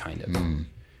 Kind of,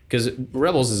 because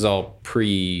Rebels is all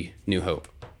pre New Hope.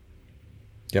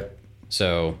 Yep.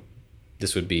 So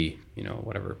this would be,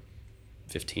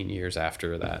 15 years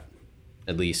after that,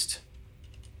 at least.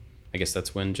 I guess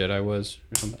that's when Jedi was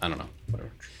or something. I don't know,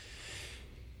 whatever.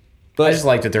 But I just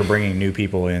like that they're bringing new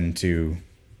people into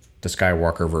the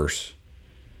Skywalker verse.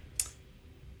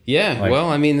 yeah, Like, well,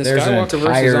 I mean, the there's an Skywalker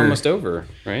verse is entire- almost over,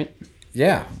 right?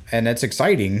 Yeah, and it's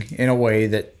exciting in a way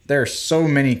that there are so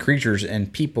many creatures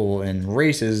and people and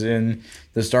races in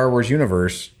the Star Wars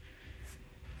universe.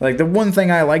 Like, the one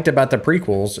thing I liked about the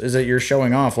prequels is that you're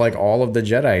showing off, like, all of the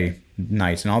Jedi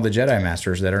Knights and all the Jedi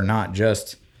Masters that are not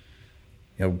just,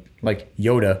 like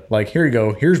Yoda. Like, here you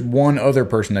go. Here's one other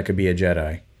person that could be a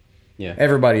Jedi. Yeah.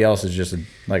 Everybody else is just a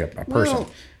person.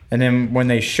 Well- And then when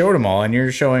they showed them all, and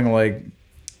you're showing, like,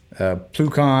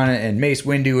 Plo-Koon and Mace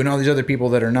Windu and all these other people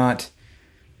that are not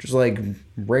just like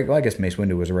regular. I guess Mace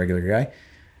Windu was a regular guy.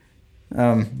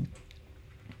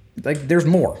 Like, there's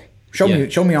more. Show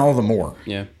me all of the more.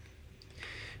 Yeah.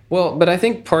 Well, but I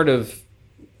think part of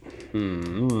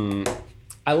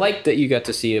I like that you got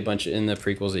to see in the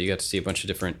prequels that you got to see a bunch of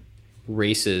different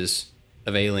races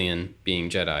of alien being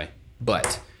Jedi,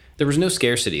 but there was no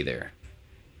scarcity there.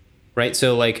 Right?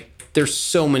 So, like, there's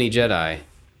so many Jedi.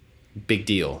 Big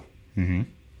deal.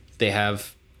 They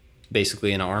have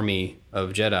basically an army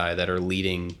of Jedi that are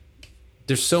leading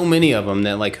there's so many of them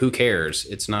that like who cares?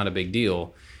 It's not a big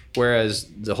deal. Whereas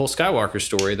the whole Skywalker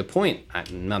story,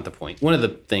 not the point. One of the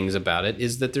things about it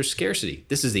is that there's scarcity.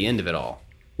 This is the end of it all.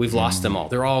 We've lost them all.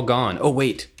 They're all gone. Oh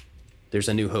wait, there's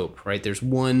a new hope, right? There's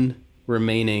one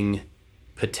remaining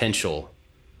potential,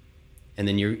 and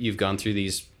then you've gone through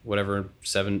these whatever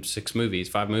 5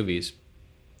 movies,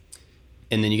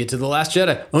 and then you get to the Last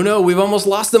Jedi. Oh no, we've almost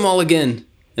lost them all again.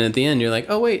 And at the end, you're like,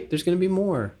 oh wait, there's going to be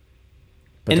more.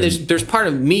 But and there's part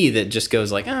of me that just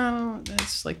goes like, oh,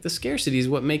 that's like the scarcity is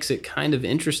what makes it kind of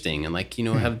interesting. And like, you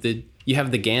know, you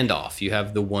have the Gandalf, you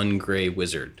have the one gray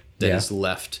wizard that is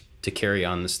left to carry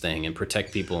on this thing and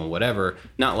protect people and whatever.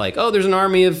 Not like, oh, there's an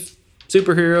army of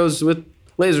superheroes with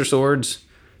laser swords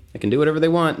that can do whatever they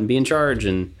want and be in charge.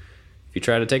 And if you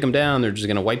try to take them down, they're just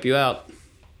going to wipe you out.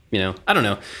 You know, I don't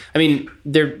know. I mean,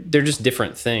 they're just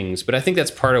different things. But I think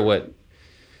that's part of what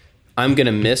I'm going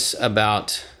to miss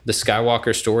about the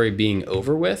Skywalker story being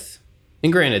over with.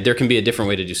 And granted, there can be a different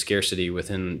way to do scarcity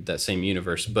within that same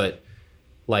universe, but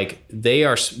like they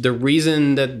are, the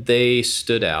reason that they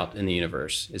stood out in the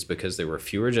universe is because there were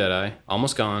fewer Jedi,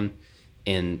 almost gone,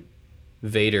 and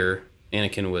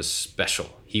Anakin was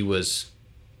special. He was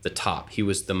the top. He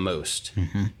was the most.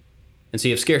 Mm-hmm. And so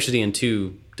you have scarcity in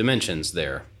 2 dimensions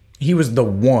there. He was the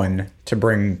one to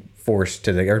bring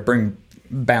bring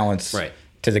balance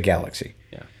to the galaxy.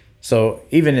 Yeah. So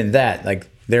even in that, like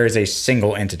there is a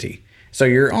single entity. So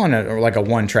you're on a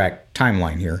 1-track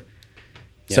timeline here.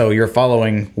 Yeah. So you're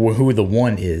following who the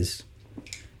one is.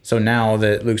 So now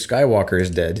that Luke Skywalker is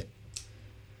dead,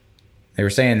 they were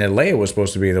saying that Leia was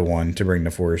supposed to be the one to bring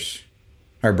the Force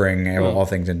or bring all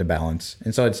things into balance.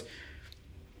 And so it's,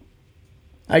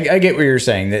 I get what you're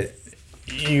saying, that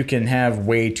you can have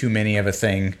way too many of a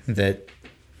thing that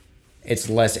it's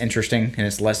less interesting and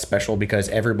it's less special because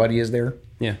everybody is there.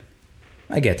 Yeah.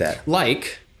 I get that.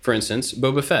 Like, for instance,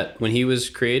 Boba Fett, when he was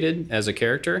created as a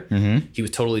character, he was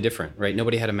totally different, right?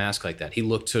 Nobody had a mask like that. He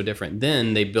looked so different.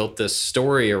 Then they built this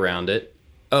story around it.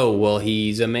 Oh, well,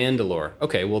 he's a Mandalore.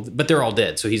 Okay, well, but they're all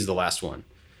dead, so he's the last one.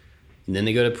 And then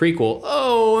they go to prequel.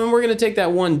 Oh, and we're going to take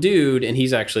that one dude, and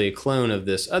he's actually a clone of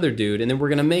this other dude, and then we're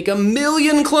going to make 1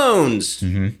 million clones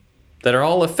that are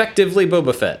all effectively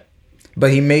Boba Fett.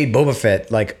 But he made Boba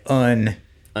Fett, like,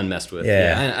 unmessed with.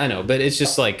 Yeah, I know, but it's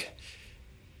just like,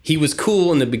 he was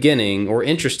cool in the beginning, or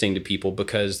interesting to people,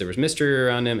 because there was mystery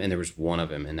around him, and there was one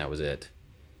of him, and that was it.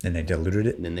 And they diluted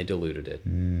it? And then they diluted it.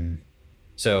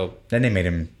 So... Then they made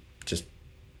him just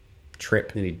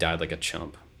trip. And he died like a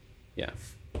chump. Yeah.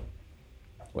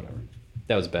 Whatever.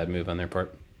 That was a bad move on their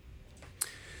part.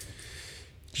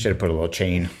 Should have put a little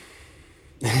chain.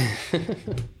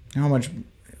 How much?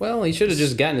 Well, he should have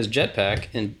just gotten his jetpack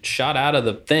and shot out of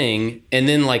the thing and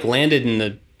then like landed in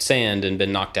the sand and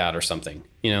been knocked out or something.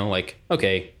 You know, like,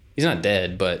 okay, he's not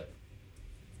dead, but...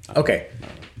 Okay.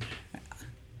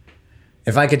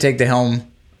 If I could take the helm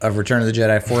of Return of the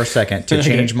Jedi for a second to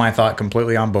change my thought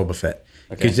completely on Boba Fett,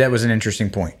 because that was an interesting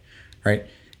point, right?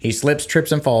 He slips,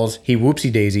 trips, and falls. He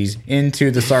whoopsie daisies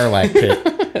into the Sarlacc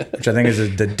pit, which I think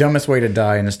is the dumbest way to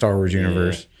die in the Star Wars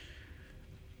universe.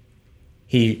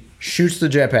 He shoots the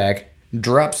jetpack,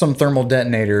 drops some thermal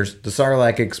detonators, the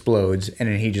Sarlacc explodes, and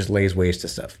then he just lays waste to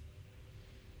stuff.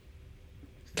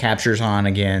 Captures Han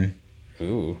again.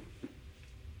 Ooh.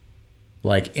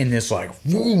 Like, in this, like,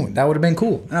 whoa, that would have been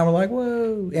cool. And I was like,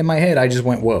 whoa. In my head, I just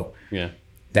went, whoa. Yeah.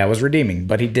 That was redeeming,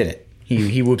 but he did it.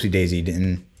 He whoopsie daisied,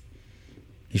 and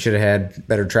he should have had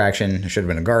better traction. It should have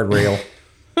been a guardrail.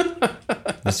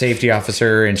 The safety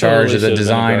officer in charge of the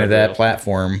design of that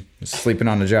platform was sleeping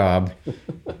on the job.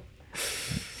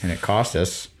 And it cost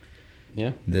us.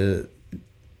 Yeah. And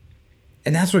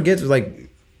that's what gets, like,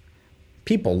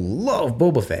 people love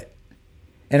Boba Fett.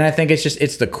 And I think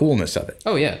it's the coolness of it.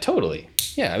 Oh yeah, totally.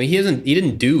 Yeah, I mean he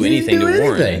didn't do anything to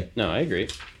warrant it. No, I agree.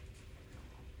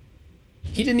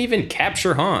 He didn't even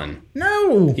capture Han.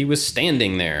 No. He was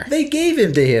standing there. They gave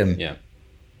him to him. Yeah.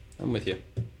 I'm with you.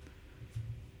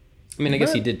 I mean, I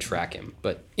guess he did track him,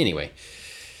 but anyway.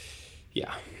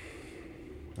 Yeah.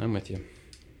 I'm with you.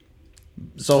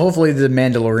 So hopefully the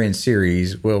Mandalorian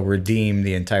series will redeem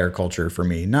the entire culture for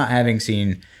me. Not having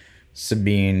seen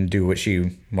Sabine do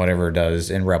whatever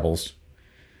does in Rebels.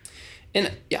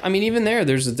 And yeah, I mean, even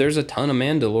there's a ton of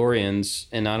Mandalorians,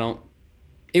 and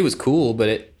it was cool,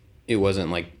 but it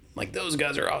wasn't like those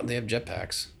guys they have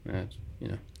jetpacks. You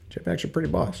know. Jetpacks are pretty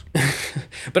boss.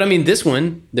 But I mean, this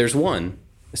one, there's one.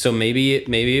 So maybe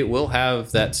it will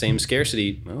have that same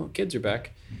scarcity. Well, kids are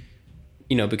back.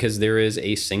 You know, because there is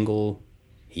a single,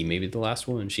 he may be the last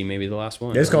one, she may be the last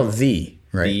one. It's called The,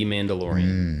 right? The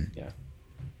Mandalorian. Yeah.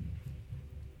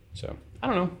 So, I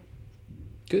don't know.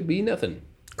 Could be nothing.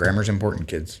 Grammar's important,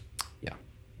 kids. Yeah,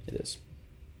 it is.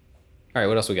 All right,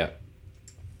 what else we got?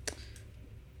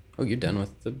 Oh, you're done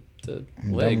with the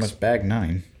I'm legs. done with bag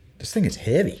 9. This thing is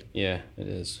heavy. Yeah, it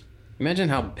is. Imagine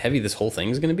how heavy this whole thing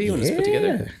is going to be when it's put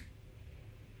together.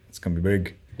 It's going to be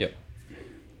big. Yep.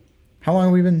 How long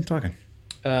have we been talking?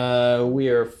 We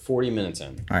are 40 minutes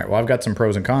in. All right. Well, I've got some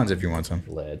pros and cons if you want some.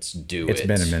 Let's do it. It's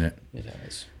been a minute. It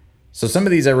has. So some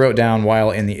of these I wrote down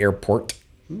while in the airport.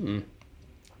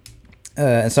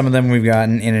 And some of them we've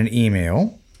gotten in an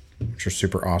email, which are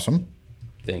super awesome.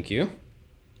 Thank you.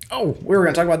 Oh, we were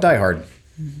going to talk about Die Hard.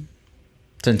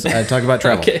 Since I talked about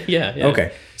travel. Okay, yeah.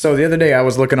 Okay. So the other day I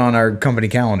was looking on our company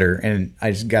calendar and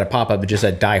I just got a pop-up that just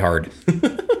said Die Hard.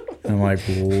 And I'm like,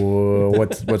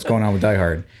 what's going on with Die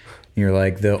Hard? And you're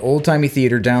like, the old-timey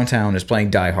theater downtown is playing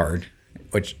Die Hard,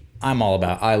 which I'm all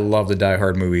about. I love the Die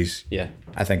Hard movies. Yeah.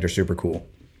 I think they're super cool.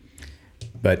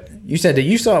 But you said that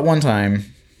you saw it one time.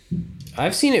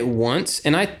 I've seen it once,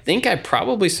 and I think I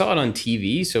probably saw it on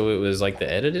TV, so it was like the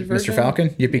edited version. Mr. Falcon?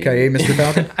 Yippee-ki-yay, Mr.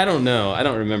 Falcon? I don't know. I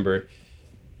don't remember.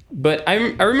 But I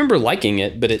remember liking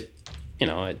it, but it,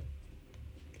 and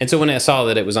so when I saw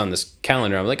that it was on this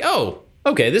calendar, I'm like, oh,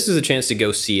 okay, this is a chance to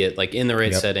go see it, like in the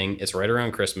right setting. It's right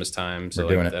around Christmas time, so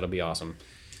like, that'll be awesome.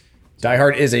 Die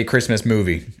Hard is a Christmas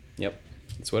movie. Yep,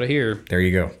 that's what I hear. There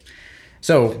you go.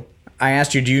 So I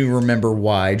asked you, do you remember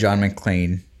why John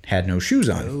McClane had no shoes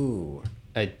on? Ooh,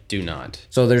 I do not.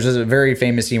 So there's a very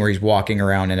famous scene where he's walking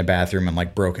around in a bathroom in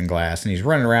like broken glass, and he's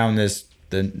running around the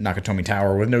Nakatomi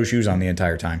Tower with no shoes on the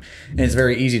entire time, and it's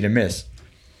very easy to miss.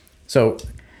 So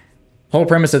whole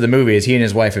premise of the movie is he and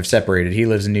his wife have separated. He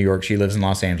lives in New York, she lives in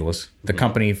Los Angeles. The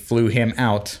company flew him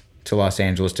out to Los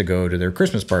Angeles to go to their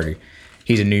Christmas party.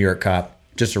 He's a New York cop,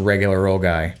 just a regular old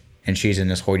guy, and she's in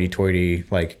this hoity-toity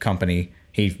like company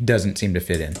he doesn't seem to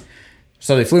fit in.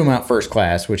 So they flew him out first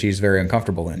class, which he's very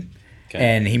uncomfortable in. Okay.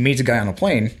 And he meets a guy on a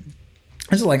plane.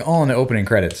 This is like all in the opening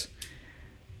credits.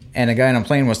 And a guy on a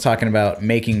plane was talking about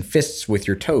making fists with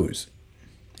your toes,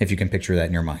 if you can picture that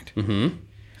in your mind. Mm-hmm.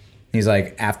 He's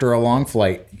like, after a long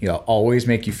flight, it'll always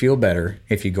make you feel better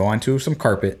if you go onto some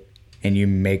carpet and you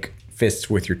make fists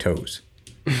with your toes.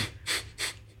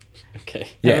 Okay.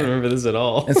 Yeah. I don't remember this at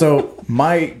all. And so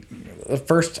the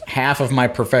first half of my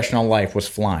professional life was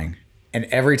flying. And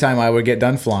every time I would get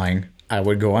done flying, I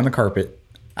would go on the carpet.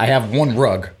 I have one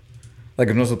rug. Like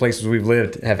most of the places we've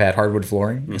lived have had hardwood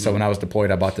flooring. Mm-hmm. So when I was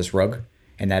deployed, I bought this rug.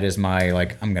 And that is my,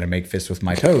 like, I'm going to make fists with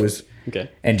my toes. Okay.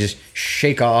 And just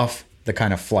shake off the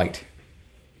kind of flight.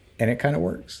 And it kind of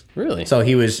works. Really? So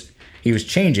he was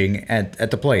changing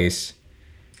at the place,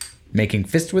 making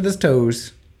fists with his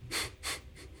toes.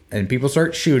 And people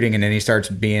start shooting. And then he starts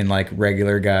being like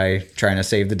regular guy trying to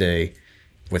save the day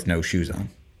with no shoes on.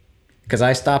 Because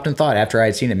I stopped and thought after I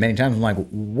had seen it many times, I'm like,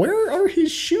 where are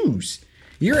his shoes?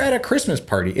 You're at a Christmas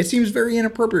party. It seems very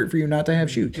inappropriate for you not to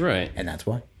have shoes. Right. And that's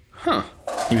why. Huh.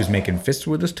 He was making fists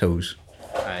with his toes.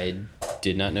 I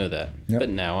did not know that. Yep. But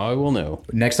now I will know.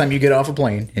 Next time you get off a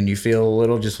plane and you feel a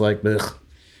little just like, ugh,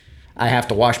 I have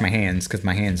to wash my hands because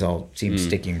my hands all seem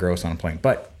sticky and gross on a plane.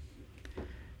 But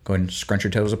go ahead and scrunch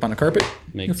your toes up on the carpet.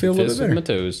 Make feel a little bit better. With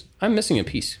my toes. I'm missing a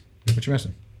piece. What you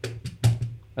missing?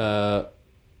 A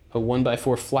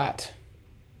 1x4 flat.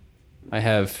 I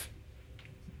have...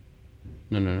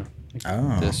 No.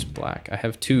 Oh. This black. I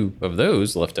have 2 of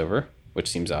those left over, which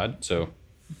seems odd. So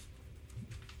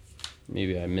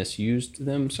maybe I misused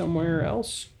them somewhere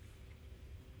else.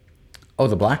 Oh,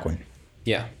 the black one.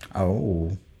 Yeah.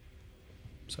 Oh.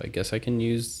 So I guess I can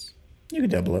use... You can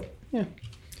double it. Yeah.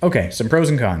 Okay, some pros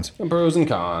and cons.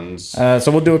 So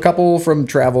we'll do a couple from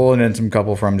travel and then some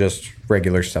couple from just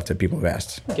regular stuff that people have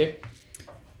asked. Okay.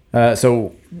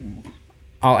 So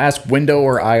I'll ask window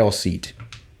or aisle seat.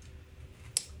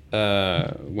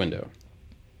 Window.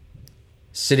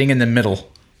 Sitting in the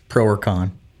middle, pro or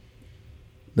con?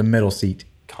 The middle seat.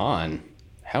 Con?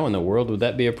 How in the world would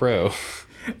that be a pro?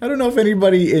 I don't know if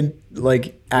anybody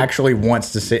actually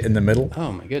wants to sit in the middle.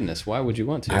 Oh my goodness, why would you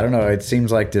want to? I don't know. It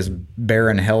seems like this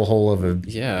barren hellhole of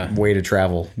a way to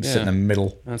travel. Sit in the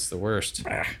middle. That's the worst.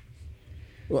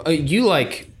 Well, you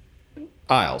like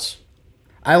aisles.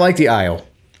 I like the aisle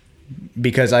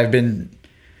because I've been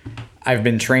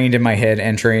trained in my head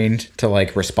and trained to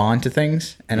like respond to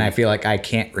things, and I feel like I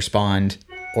can't respond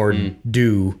or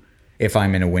do if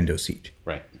I'm in a window seat.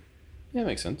 Right. Yeah,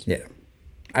 makes sense. Yeah.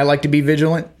 I like to be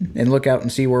vigilant and look out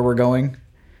and see where we're going.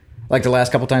 Like the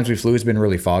last couple times we flew, it's been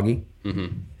really foggy.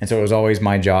 Mm-hmm. And so it was always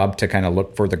my job to kind of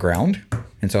look for the ground.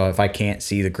 And so if I can't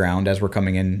see the ground as we're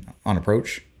coming in on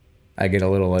approach, I get a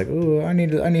little like, oh, I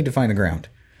need to find the ground.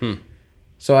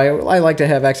 So I like to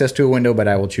have access to a window, but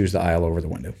I will choose the aisle over the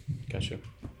window. Gotcha.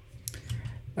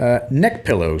 Neck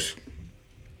pillows.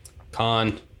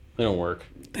 Con, they don't work.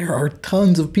 There are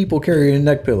tons of people carrying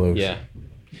neck pillows. Yeah.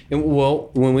 And,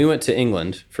 well, when we went to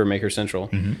England for Maker Central,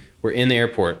 we're in the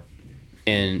airport,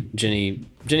 and Jenny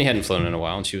hadn't flown in a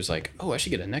while, and she was like, "Oh, I should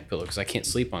get a neck pillow because I can't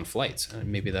sleep on flights.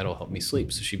 Maybe that'll help me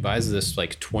sleep." So she buys this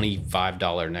like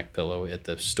 $25 neck pillow at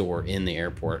the store in the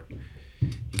airport.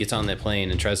 He gets on that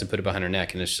plane and tries to put it behind her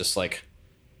neck, and it's just like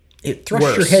it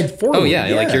thrusts your head forward. Oh yeah,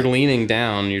 like you're leaning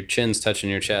down, your chin's touching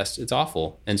your chest. It's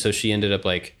awful. And so she ended up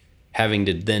like having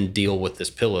to then deal with this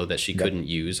pillow that she couldn't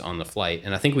use on the flight.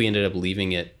 And I think we ended up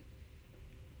leaving it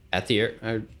at the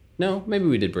air. No, maybe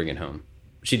we did bring it home.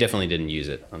 She definitely didn't use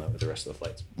it on the rest of the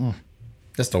flights.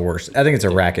 That's the worst. I think it's a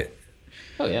racket.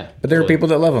 Oh yeah, but there are people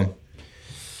that love them.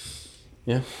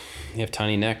 Yeah, they have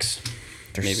tiny necks.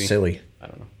 They're silly. I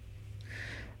don't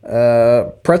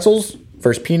know. Pretzels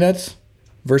versus peanuts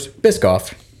versus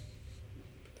Biscoff.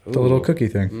 The little cookie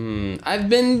thing. I've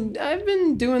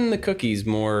been doing the cookies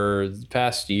more the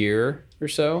past year or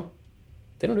so.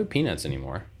 They don't do peanuts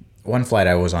anymore. One flight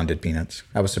I was on did peanuts.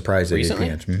 I was surprised they did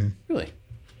peanuts. Mm-hmm. Really?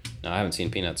 No, I haven't seen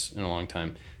peanuts in a long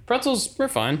time. Pretzels, they're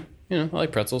fine. You know, I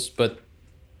like pretzels, but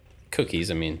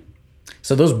cookies, I mean.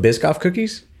 So those Biscoff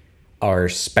cookies are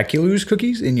speculoos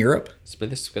cookies in Europe?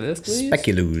 Speculoos?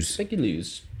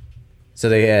 Speculoos. So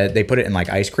they put it in like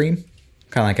ice cream.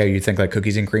 Kind of like how you think like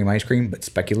cookies and cream ice cream, but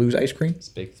speculoos ice cream.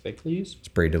 Speculoos? It's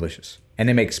pretty delicious. And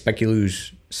they make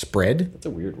speculoos spread. That's a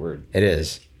weird word. It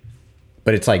is.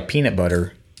 But it's like peanut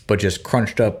butter, but just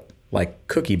crunched up like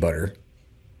cookie butter.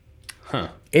 Huh.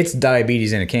 It's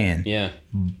diabetes in a can. Yeah.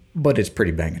 But it's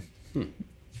pretty banging.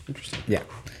 Interesting. Yeah.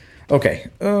 Okay.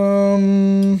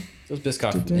 Those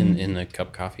Biscoff in a cup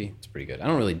of coffee, it's pretty good. I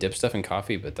don't really dip stuff in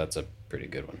coffee, but that's a pretty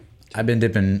good one. I've been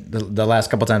dipping the last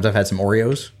couple times I've had some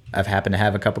Oreos. I've happened to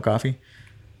have a cup of coffee.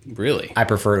 Really? I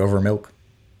prefer it over milk.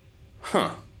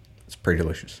 Huh. It's pretty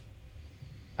delicious.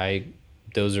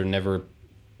 Those are never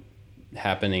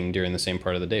happening during the same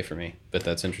part of the day for me, but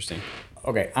that's interesting.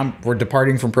 Okay, we're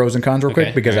departing from pros and cons real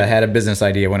quick because I had a business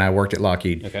idea when I worked at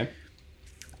Lockheed. Okay.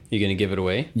 You gonna give it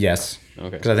away? Yes. Okay.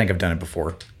 Because I think I've done it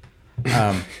before.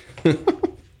 You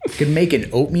could make an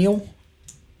oatmeal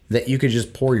that you could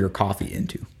just pour your coffee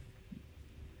into.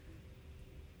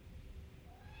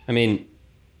 I mean,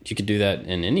 you could do that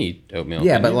in any oatmeal.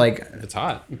 Yeah, but like if it's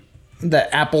hot.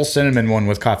 The apple cinnamon one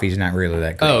with coffee is not really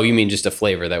that good. Oh, you mean just a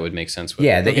flavor that would make sense with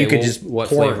it? That you could just what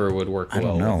flavor would work well? I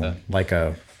don't know, with that? Like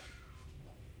a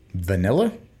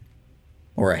vanilla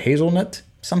or a hazelnut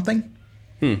something.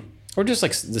 Or just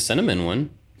like the cinnamon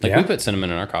one. Like we put cinnamon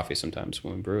in our coffee sometimes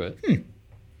when we brew it.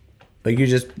 But you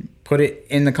just put it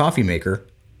in the coffee maker.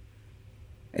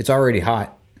 It's already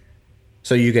hot.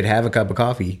 So you could have a cup of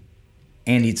coffee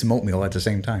and eat some oatmeal at the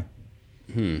same time.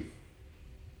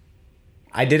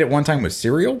 I did it one time with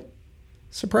cereal.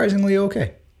 Surprisingly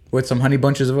okay. With some honey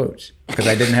bunches of oats. Because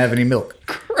I didn't have any milk.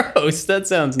 Gross. That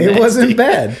sounds nasty. It wasn't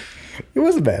bad. It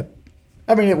wasn't bad.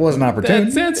 I mean, it was an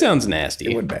opportunity. That sounds nasty.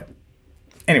 It wasn't bad.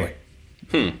 Anyway.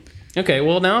 Okay,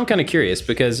 well, now I'm kind of curious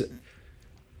because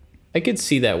I could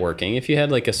see that working if you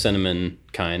had like a cinnamon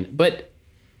kind. But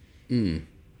wouldn't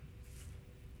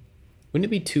it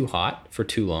be too hot for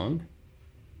too long?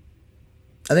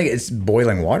 I think it's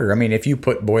boiling water. I mean, if you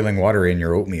put boiling water in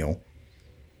your oatmeal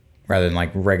rather than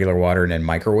like regular water and then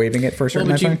microwaving it for a certain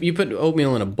amount of time. You put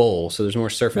oatmeal in a bowl, so there's more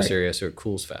surface area, so it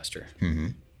cools faster.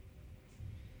 I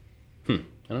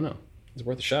don't know. It's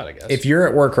worth a shot, I guess. If you're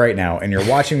at work right now and you're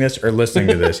watching this or listening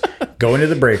to this, go into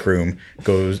the break room,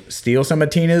 go steal some of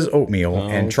Tina's oatmeal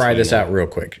and try this out real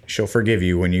quick. She'll forgive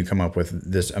you when you come up with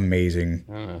this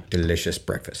amazing, delicious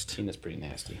breakfast. Tina's pretty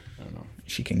nasty. I don't know.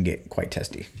 She can get quite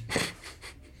testy.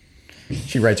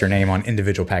 She writes her name on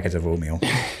individual packets of oatmeal.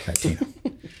 That Tina.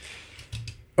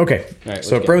 Okay, right,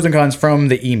 so pros and cons from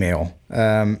the email.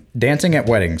 Dancing at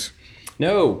weddings.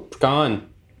 No, con.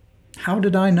 How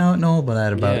did I not know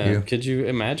that about you? Could you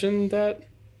imagine that?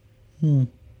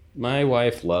 My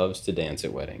wife loves to dance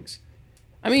at weddings.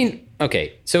 I mean,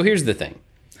 okay, so here's the thing.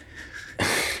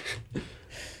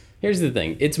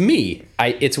 It's me.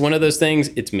 It's one of those things,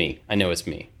 it's me. I know it's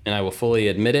me. And I will fully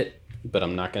admit it, but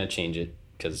I'm not going to change it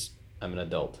because I'm an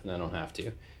adult and I don't have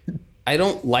to. I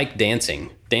don't like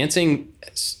dancing. Dancing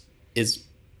is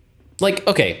like,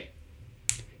 okay.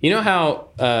 You know how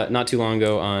not too long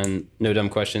ago on No Dumb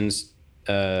Questions,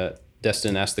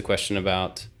 Destin asked the question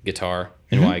about guitar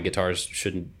and why guitars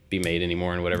shouldn't be made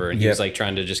anymore and whatever. And he was like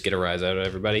trying to just get a rise out of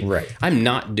everybody. Right. I'm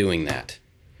not doing that.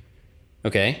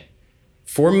 Okay.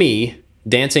 For me,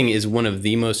 dancing is one of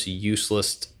the most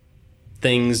useless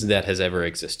things that has ever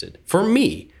existed. For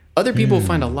me, other people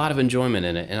find a lot of enjoyment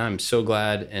in it, and I'm so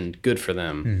glad and good for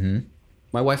them.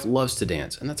 My wife loves to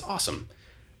dance, and that's awesome.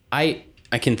 I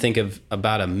can think of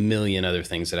about a million other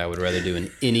things that I would rather do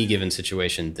in any given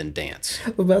situation than dance.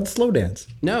 What about slow dance?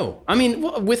 No. I mean,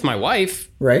 well, with my wife.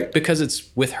 Right. Because it's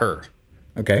with her.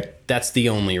 Okay. That's the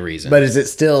only reason. But is it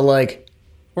still like...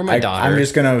 Or my daughter. I'm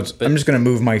just gonna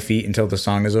move my feet until the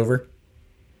song is over.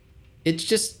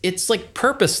 It's like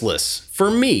purposeless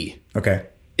for me. Okay.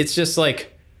 It's just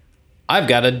like, I've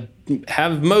got to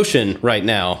have motion right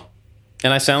now.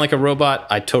 And I sound like a robot.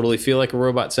 I totally feel like a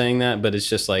robot saying that, but it's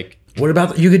just like... What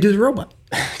about... You could do the robot.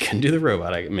 I can do the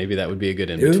robot. Maybe that would be a good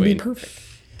in-between. It would be perfect.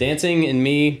 Dancing and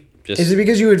me just... Is it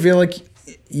because you would feel like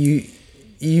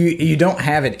you don't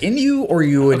have it in you, or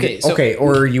you would...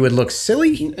 or you would look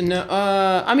silly? No,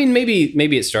 I mean,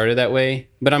 maybe it started that way,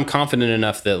 but I'm confident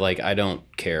enough that, like, I don't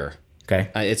care. Okay.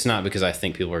 It's not because I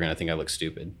think people are going to think I look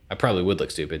stupid. I probably would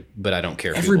look stupid, but I don't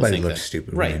care if Everybody people think looks that.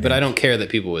 stupid. Right, but I don't care that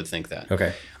people would think that.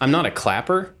 Okay. I'm not a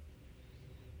clapper.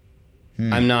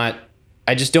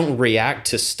 I just don't react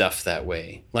to stuff that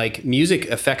way. Like, music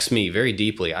affects me very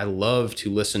deeply. I love to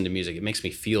listen to music. It makes me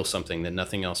feel something that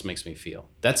nothing else makes me feel.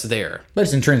 That's there. But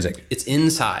it's intrinsic. It's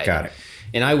inside. Got it.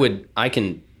 And I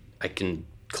can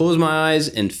close my eyes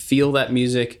and feel that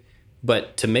music.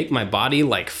 But to make my body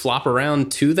like flop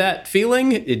around to that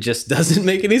feeling, it just doesn't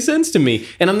make any sense to me.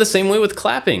 And I'm the same way with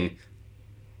clapping.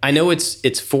 I know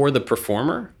it's for the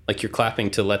performer. Like, you're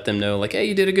clapping to let them know, like, hey,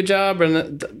 you did a good job.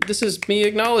 And this is me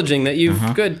acknowledging that you've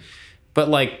good. But,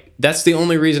 like, that's the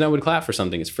only reason I would clap for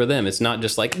something. It's for them. It's not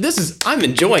just like, I'm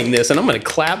enjoying this and I'm going to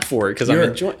clap for it because I'm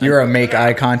enjoying it. You're a make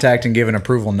eye contact and give an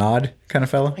approval nod kind of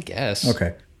fella? I guess.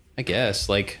 Okay. I guess.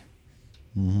 Like,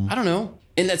 I don't know.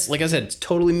 And that's, like I said, it's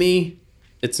totally me.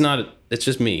 It's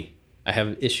just me. I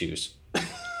have issues.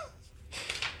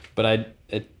 But I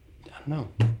don't know.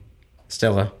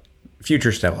 Stella.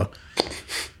 Future Stella.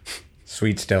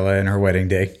 Sweet Stella and her wedding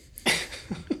day.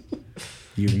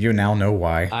 You now know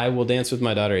why. I will dance with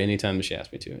my daughter anytime that she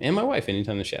asks me to. And my wife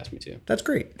anytime that she asks me to. That's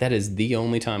great. That is the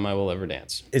only time I will ever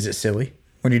dance. Is it silly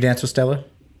when you dance with Stella?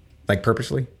 Like,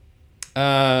 purposely?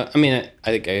 I mean,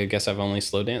 I guess I've only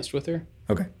slow danced with her.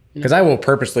 Okay. Because I will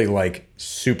purposely, like,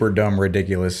 super dumb,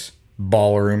 ridiculous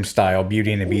ballroom style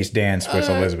Beauty and the Beast dance with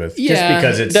Elizabeth. Yeah,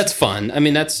 just because that's fun. I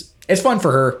mean, it's fun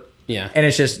for her. Yeah. And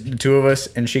it's just the two of us,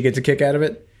 and she gets a kick out of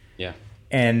it. Yeah.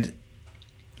 And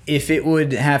if it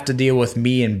would have to deal with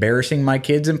me embarrassing my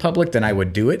kids in public, then I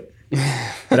would do it.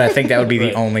 But I think that would be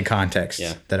the only context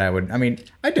that I would. I mean,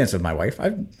 I dance with my wife. I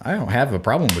don't have a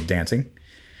problem with dancing.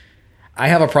 I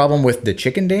have a problem with the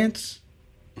chicken dance.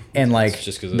 And like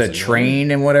the train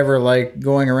and whatever, like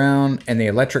going around and the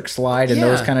electric slide and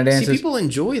those kind of dances. See, people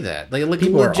enjoy that. Like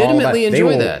people legitimately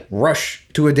enjoy that. Rush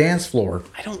to a dance floor.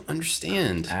 I don't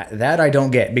understand. That I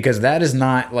don't get, because that is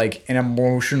not like an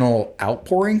emotional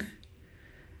outpouring.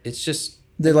 It's just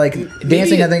they're like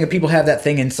dancing. I think people have that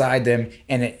thing inside them,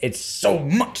 and it's so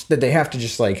much that they have to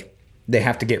just like they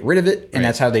have to get rid of it, and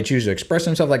that's how they choose to express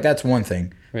themselves. Like, that's one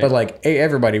thing. Right. But like, hey,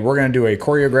 everybody, we're gonna do a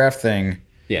choreographed thing.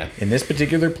 Yeah. In this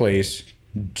particular place,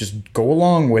 just go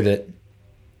along with it.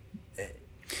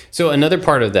 So another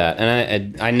part of that,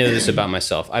 and I know this about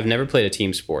myself, I've never played a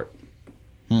team sport.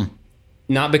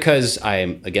 Not because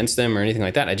I'm against them or anything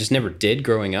like that. I just never did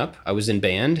growing up. I was in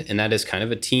band, and that is kind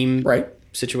of a team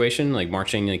situation, like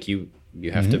marching. Like you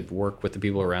have to work with the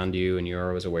people around you, and you're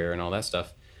always aware and all that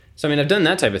stuff. So, I mean, I've done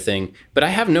that type of thing, but I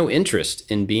have no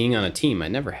interest in being on a team. I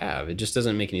never have. It just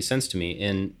doesn't make any sense to me.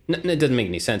 And it doesn't make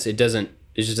any sense. It just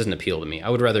doesn't appeal to me. I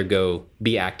would rather go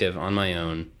be active on my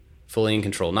own, fully in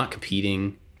control, not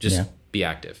competing, just be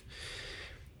active.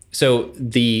 So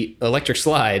the electric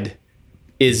slide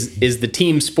is the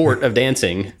team sport of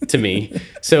dancing to me.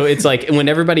 So it's like when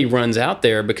everybody runs out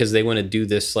there because they want to do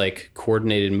this like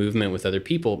coordinated movement with other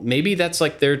people, maybe that's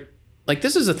like their, like,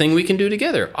 this is a thing we can do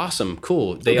together. Awesome.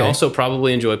 Cool. They also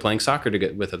probably enjoy playing soccer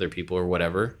with other people or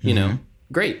whatever, you know,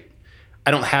 great. I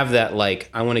don't have that, like,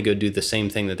 I want to go do the same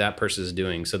thing that person is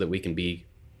doing so that we can be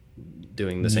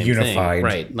doing the same thing.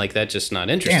 Right. Like, that's just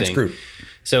not interesting. Dance group.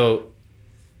 So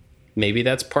maybe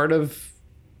that's part of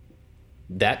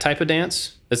that type of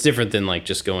dance. That's different than, like,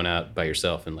 just going out by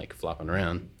yourself and, like, flopping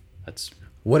around.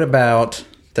 What about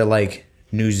the, like,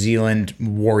 New Zealand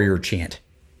warrior chant?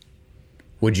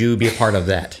 Would you be a part of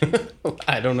that?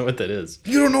 I don't know what that is.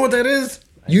 You don't know what that is?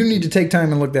 You need to take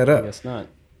time and look that up. I guess not.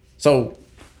 So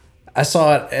I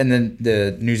saw it in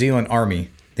the New Zealand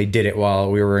Army. They did it while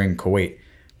we were in Kuwait.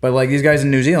 But like these guys in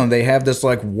New Zealand, they have this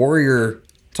like warrior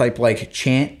type like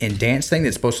chant and dance thing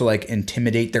that's supposed to like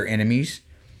intimidate their enemies.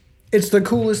 It's the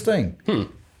coolest thing. And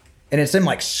it's them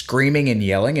like screaming and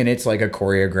yelling, and it's like a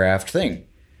choreographed thing.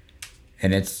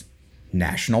 And it's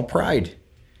national pride.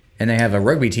 And they have a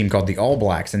rugby team called the All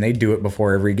Blacks, and they do it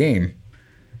before every game.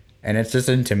 And it's just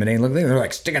intimidating looking. They're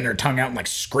like sticking their tongue out and like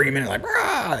screaming, like,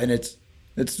 rah! And it's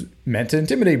meant to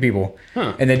intimidate people.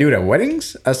 Huh. And they do it at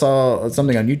weddings. I saw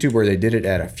something on YouTube where they did it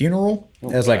at a funeral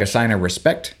as like a sign of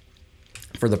respect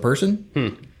for the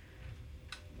person.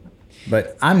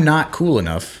 But I'm not cool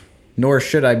enough, nor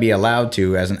should I be allowed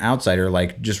to, as an outsider,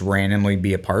 like just randomly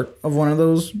be a part of one of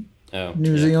those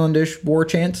New Zealandish war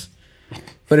chants.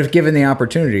 But if given the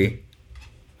opportunity,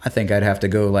 I think I'd have to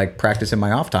go like practice in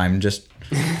my off time, just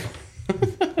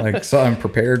like so I'm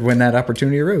prepared when that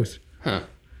opportunity arose. Huh.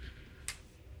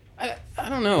 I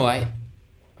don't know. I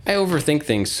overthink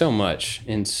things so much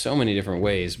in so many different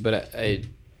ways, but I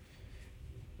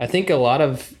think a lot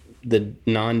of the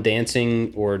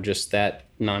non-dancing or just that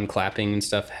non-clapping and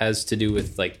stuff has to do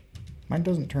with like mine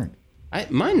doesn't turn.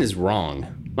 Mine is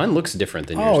wrong. Mine looks different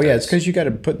than yours. Oh yeah, does. it's because you got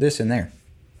to put this in there.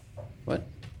 What?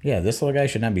 Yeah, this little guy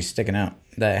should not be sticking out.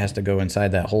 That has to go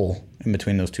inside that hole in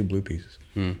between those two blue pieces.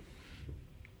 And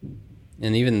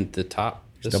even the top,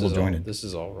 it's double jointed. This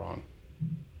is all wrong.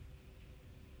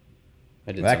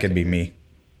 That could be me.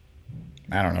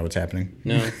 I don't know what's happening.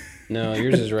 No,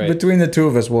 yours is right. Between the two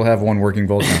of us, we'll have one working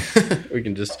Voltron. We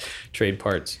can just trade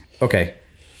parts. Okay.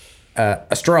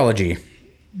 Astrology.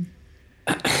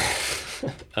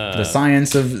 The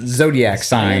science of zodiac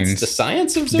signs. The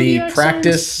science of zodiac The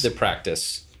practice. Signs? The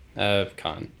practice of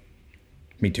con.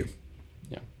 Me too.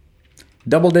 Yeah.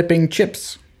 Double dipping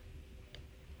chips.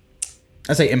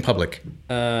 I say in public.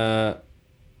 Yeah,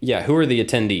 who are the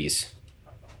attendees?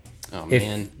 Oh,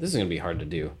 man. This is going to be hard to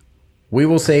do. We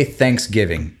will say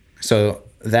Thanksgiving. So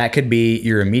that could be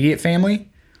your immediate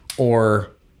family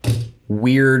or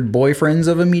weird boyfriends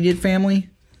of immediate family.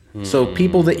 So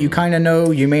people that you kind of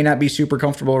know, you may not be super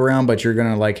comfortable around, but you're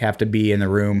going to like have to be in the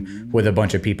room with a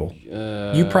bunch of people.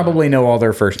 You probably know all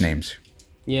their first names.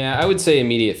 Yeah, I would say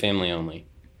immediate family only.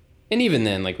 And even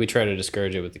then, like we try to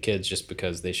discourage it with the kids just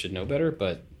because they should know better,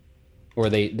 or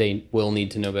they will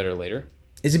need to know better later.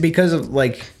 Is it because of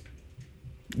like,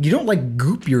 you don't like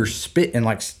goop your spit and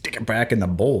like stick it back in the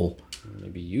bowl?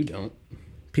 Maybe you don't.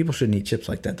 People shouldn't eat chips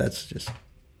like that. That's just,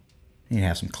 you need to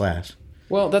have some class.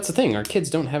 Well, that's the thing. Our kids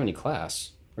don't have any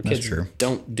class. Our kids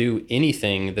don't do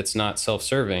anything that's not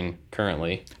self-serving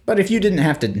currently. But if you didn't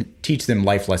have to teach them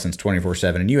life lessons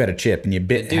 24/7 and you had a chip and you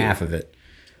bit half of it,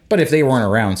 but if they weren't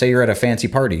around, say you're at a fancy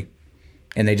party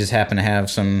and they just happen to have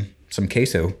some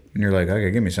queso and you're like, okay,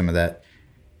 give me some of that.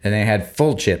 And they had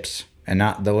full chips and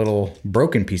not the little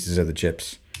broken pieces of the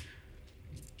chips.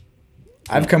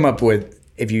 I've come up with,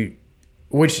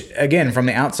 which again from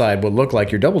the outside would look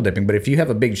like you're double dipping, but if you have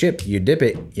a big chip, you dip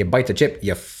it, you bite the chip,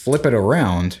 you flip it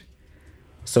around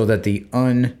so that the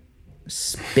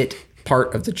unspit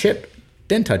part of the chip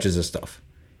then touches the stuff.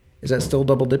 Is that still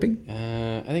double dipping?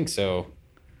 I think so.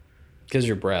 Because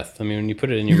your breath. I mean, when you put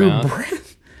it in your mouth.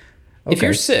 Breath? Okay. If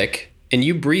you're sick and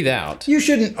you breathe out. You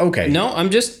shouldn't. Okay. No,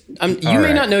 you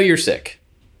may not know you're sick.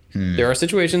 There are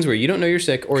situations where you don't know you're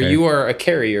sick or you are a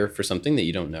carrier for something that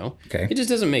you don't know. Okay. It just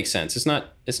doesn't make sense. It's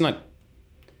not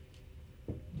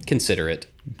considerate.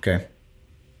 Okay.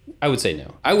 I would say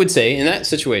no. I would say in that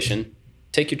situation,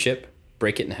 take your chip,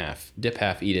 break it in half, dip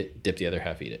half, eat it, dip the other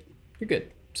half, eat it. You're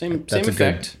good. Same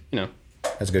effect,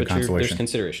 That's a good consolation. There's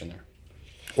consideration there.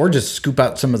 Or just scoop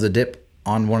out some of the dip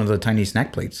on one of the tiny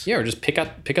snack plates. Yeah, or just pick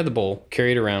out the bowl,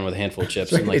 carry it around with a handful of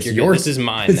chips, and like it's you're yours. This is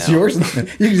mine it's now. It's yours.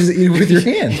 You can just eat it with your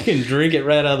hand. You can drink it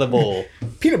right out of the bowl.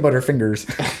 Peanut butter fingers.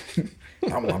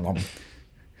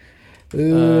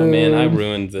 Man, I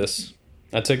ruined this.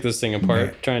 I took this thing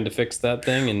apart trying to fix that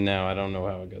thing, and now I don't know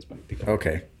how it goes back together.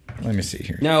 Okay, let me see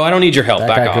here. No, I don't need your help.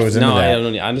 Back off. No, I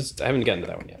don't need. I haven't gotten to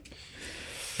that one yet.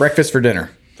 Breakfast for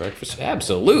dinner. Breakfast,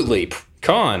 absolutely.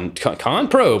 Con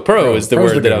pro is the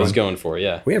word that I was going for.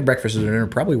 Yeah, we have breakfast for dinner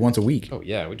probably once a week. Oh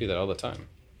yeah, we do that all the time.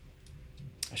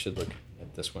 I should look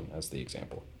at this one as the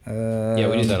example. Yeah,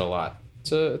 we do that a lot.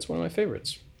 It's one of my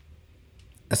favorites.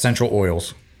 Essential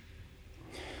oils.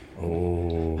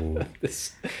 Oh,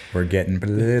 we're getting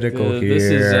political here. This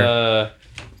is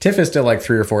Tiff is still like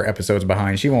 3 or 4 episodes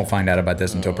behind. She won't find out about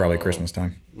this until probably Christmas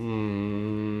time.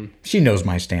 She knows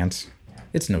my stance.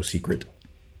 It's no secret.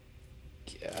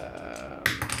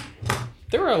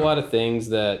 There are a lot of things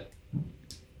that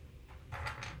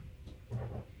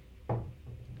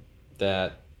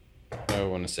I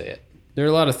want to say it. There are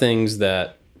a lot of things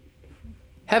that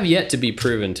have yet to be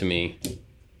proven to me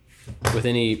with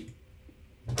any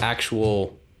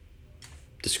actual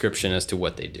description as to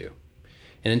what they do.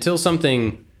 And until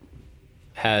something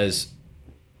has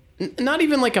not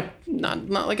even like not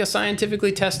like a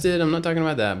scientifically tested, I'm not talking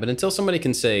about that, but until somebody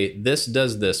can say this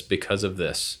does this because of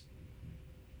this,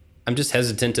 I'm just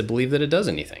hesitant to believe that it does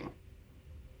anything.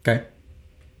 Okay.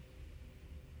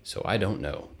 So I don't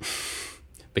know.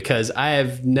 Because I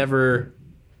have never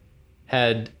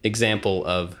had example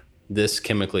of this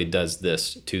chemically does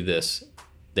this to this.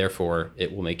 Therefore,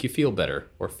 it will make you feel better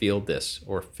or feel this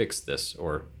or fix this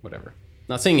or whatever.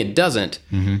 Not saying it doesn't,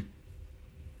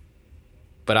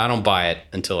 but I don't buy it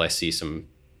until I see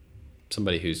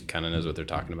somebody who's kind of knows what they're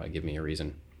talking about give me a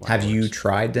reason. Have you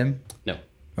tried them? No.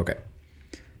 Okay.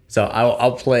 So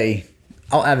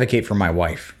I'll advocate for my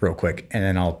wife real quick, and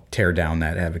then I'll tear down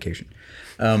that advocation.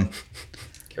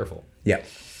 Careful. Yeah.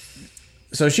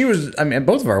 So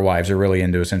both of our wives are really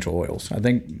into essential oils. I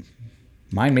think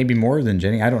mine maybe more than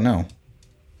Jenny. I don't know.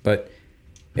 But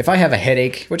if I have a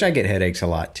headache, which I get headaches a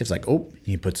lot, Tiff's like, oh,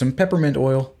 you put some peppermint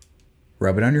oil,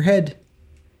 rub it on your head.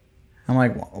 I'm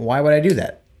like, why would I do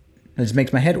that? It just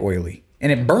makes my head oily.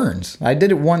 And it burns. I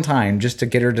did it one time just to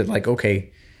get her to like,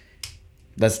 okay,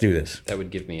 let's do this. That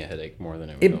would give me a headache more than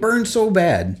it would. It burned so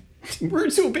bad. It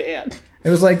burned so bad. It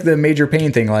was like the major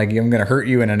pain thing, like I'm going to hurt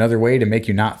you in another way to make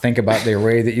you not think about the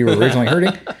way that you were originally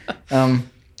hurting.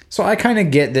 So I kind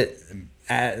of get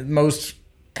that most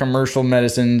commercial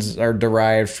medicines are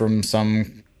derived from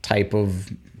some type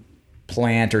of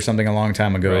plant or something a long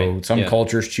time ago. Right. Some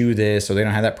cultures chew this, so they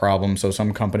don't have that problem. So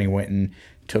some company went and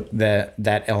took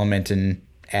that element and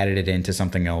added it into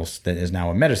something else that is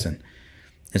now a medicine.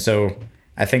 And so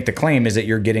I think the claim is that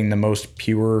you're getting the most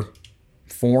pure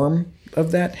form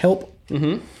of that help.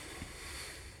 Mm-hmm.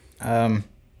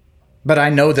 But I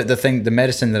know that the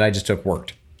medicine that I just took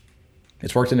worked.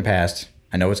 It's worked in the past.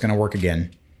 I know it's going to work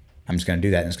again. I'm just going to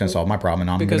do that, and it's going to solve my problem. And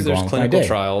I'm going to go on with my day. Because there's clinical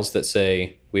trials that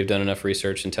say we've done enough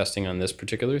research and testing on this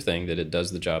particular thing that it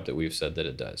does the job that we've said that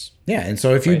it does. Yeah, and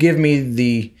so if you give me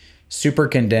the super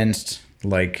condensed,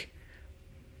 like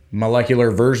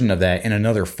molecular version of that in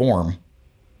another form,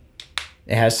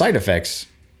 it has side effects.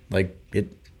 Like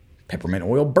peppermint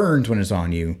oil burns when it's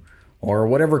on you, or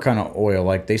whatever kind of oil.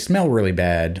 Like they smell really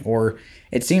bad, or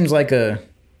it seems like the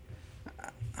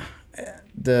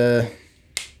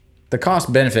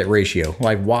cost benefit ratio.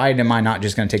 Like, why am I not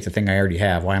just going to take the thing I already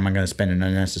have? Why am I going to spend an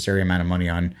unnecessary amount of money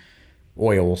on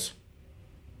oils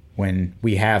when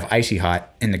we have Icy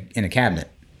Hot in the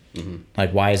cabinet? Mm-hmm.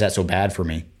 Like, why is that so bad for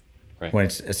me? Right. When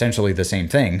it's essentially the same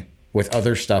thing with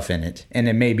other stuff in it. And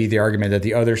it may be the argument that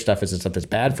the other stuff is the stuff that's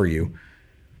bad for you.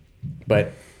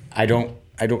 But I don't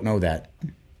know that.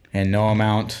 And no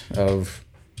amount of...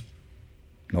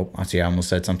 Nope. I see. I almost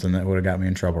said something that would have got me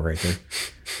in trouble right there.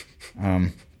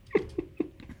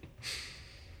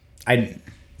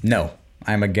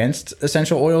 I'm against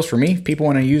essential oils. For me, people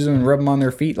want to use them and rub them on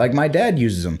their feet. Like my dad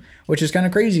uses them, which is kind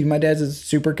of crazy. My dad's a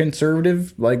super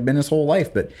conservative, like been his whole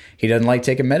life, but he doesn't like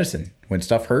taking medicine when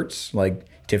stuff hurts. Like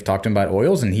Tiff talked to him about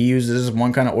oils, and he uses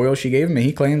one kind of oil she gave him, and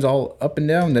he claims all up and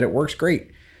down that it works great.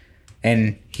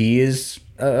 And he is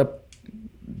a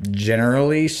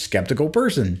generally skeptical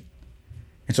person.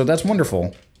 And so that's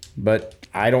wonderful, but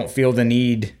I don't feel the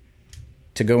need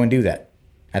to go and do that.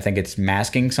 I think it's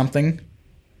masking something,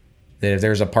 that if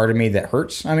there's a part of me that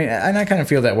hurts. I mean, and I kind of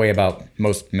feel that way about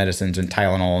most medicines and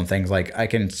Tylenol and things. Like, I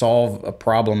can solve a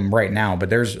problem right now, but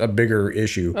there's a bigger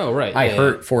issue. Oh, right. I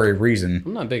hurt for a reason.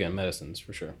 I'm not big on medicines,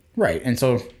 for sure. Right. And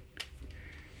so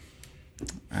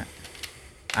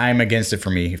I'm against it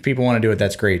for me. If people want to do it,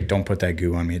 that's great. Don't put that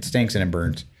goo on me. It stinks and it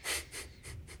burns.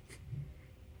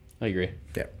 I agree.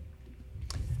 Yeah.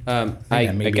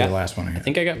 I maybe the last one. I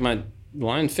think I got my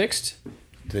line fixed.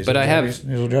 But I have... Is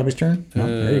it Joby's turn? Oh,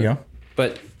 there you go.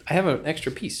 But I have an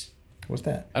extra piece. What's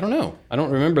that? I don't know. I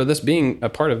don't remember this being a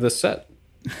part of this set.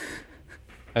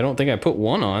 I don't think I put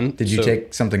one on. Did you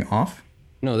take something off?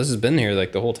 No, this has been here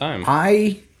like the whole time.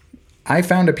 I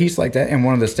found a piece like that in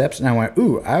one of the steps, and I went,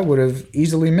 ooh, I would have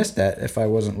easily missed that if I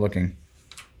wasn't looking.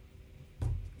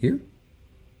 Here?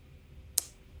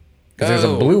 Because there's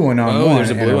a blue one on one there's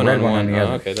a blue and a red one on the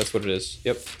other. Okay, that's what it is.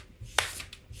 Yep.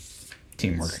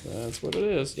 Teamwork. That's what it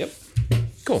is. Yep.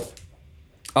 Cool.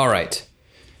 All right.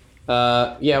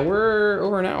 Yeah, we're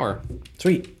over an hour.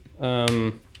 Sweet.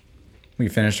 We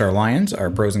finished our Lions. Our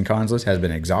pros and cons list has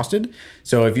been exhausted.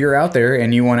 So if you're out there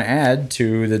and you want to add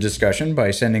to the discussion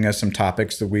by sending us some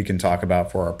topics that we can talk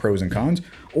about for our pros and cons,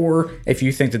 or if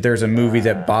you think that there's a movie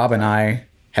that Bob and I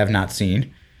have not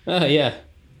seen, yeah.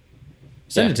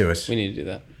 Send it to us. We need to do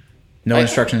that. No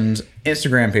Instructions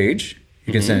Instagram page.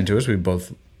 You can send it to us. We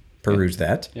both peruse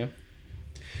that. Yeah.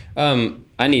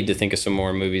 I need to think of some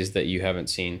more movies that you haven't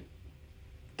seen,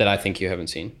 that I think you haven't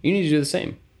seen. You need to do the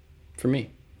same for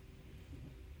me.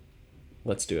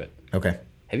 Let's do it. Okay.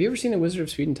 Have you ever seen The Wizard of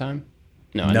Speed and Time?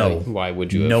 No. Why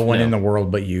would you have? No one in the world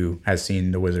but you has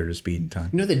seen The Wizard of Speed and Time.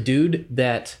 You know the dude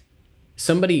that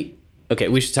Somebody. Okay,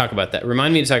 we should talk about that.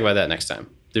 Remind me to talk about that next time.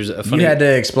 There's a funny. You had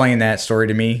to explain that story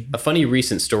to me. A funny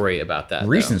recent story about that.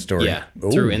 Recent though. story? Yeah,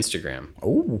 Ooh. through Instagram.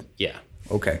 Oh, Yeah.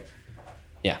 okay.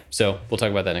 Yeah, so we'll talk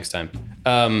about that next time.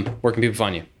 Where can people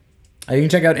find you? You can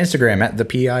check out Instagram at the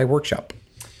PI Workshop.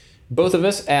 Both of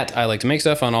us at I Like to Make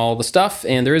Stuff on all the stuff,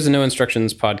 and there is a No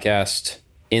Instructions podcast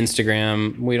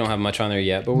Instagram. We don't have much on there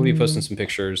yet, but we'll be posting some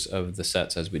pictures of the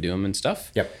sets as we do them and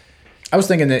stuff. Yep. I was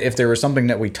thinking that if there was something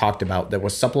that we talked about that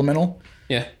was supplemental,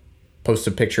 Yeah. post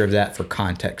a picture of that for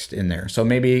context in there. So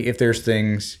maybe if there's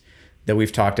things that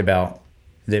we've talked about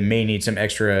that may need some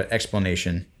extra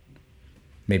explanation,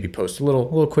 maybe post a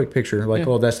little quick picture like,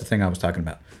 oh, that's the thing I was talking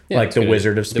about. Yeah, like the good.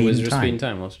 Wizard of Speed The Wizard and of Time. Speed and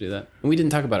Time. We'll have to do that. And we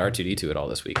didn't talk about R2D2 at all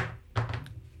this week.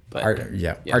 But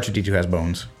R2D2 has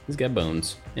bones he's got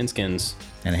bones and skins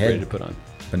and a head, ready to put on.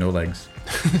 but no legs.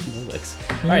 No legs.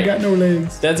 All right, got no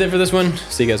legs. That's it for this one.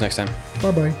 See you guys next time.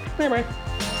 Bye-bye. Bye-bye.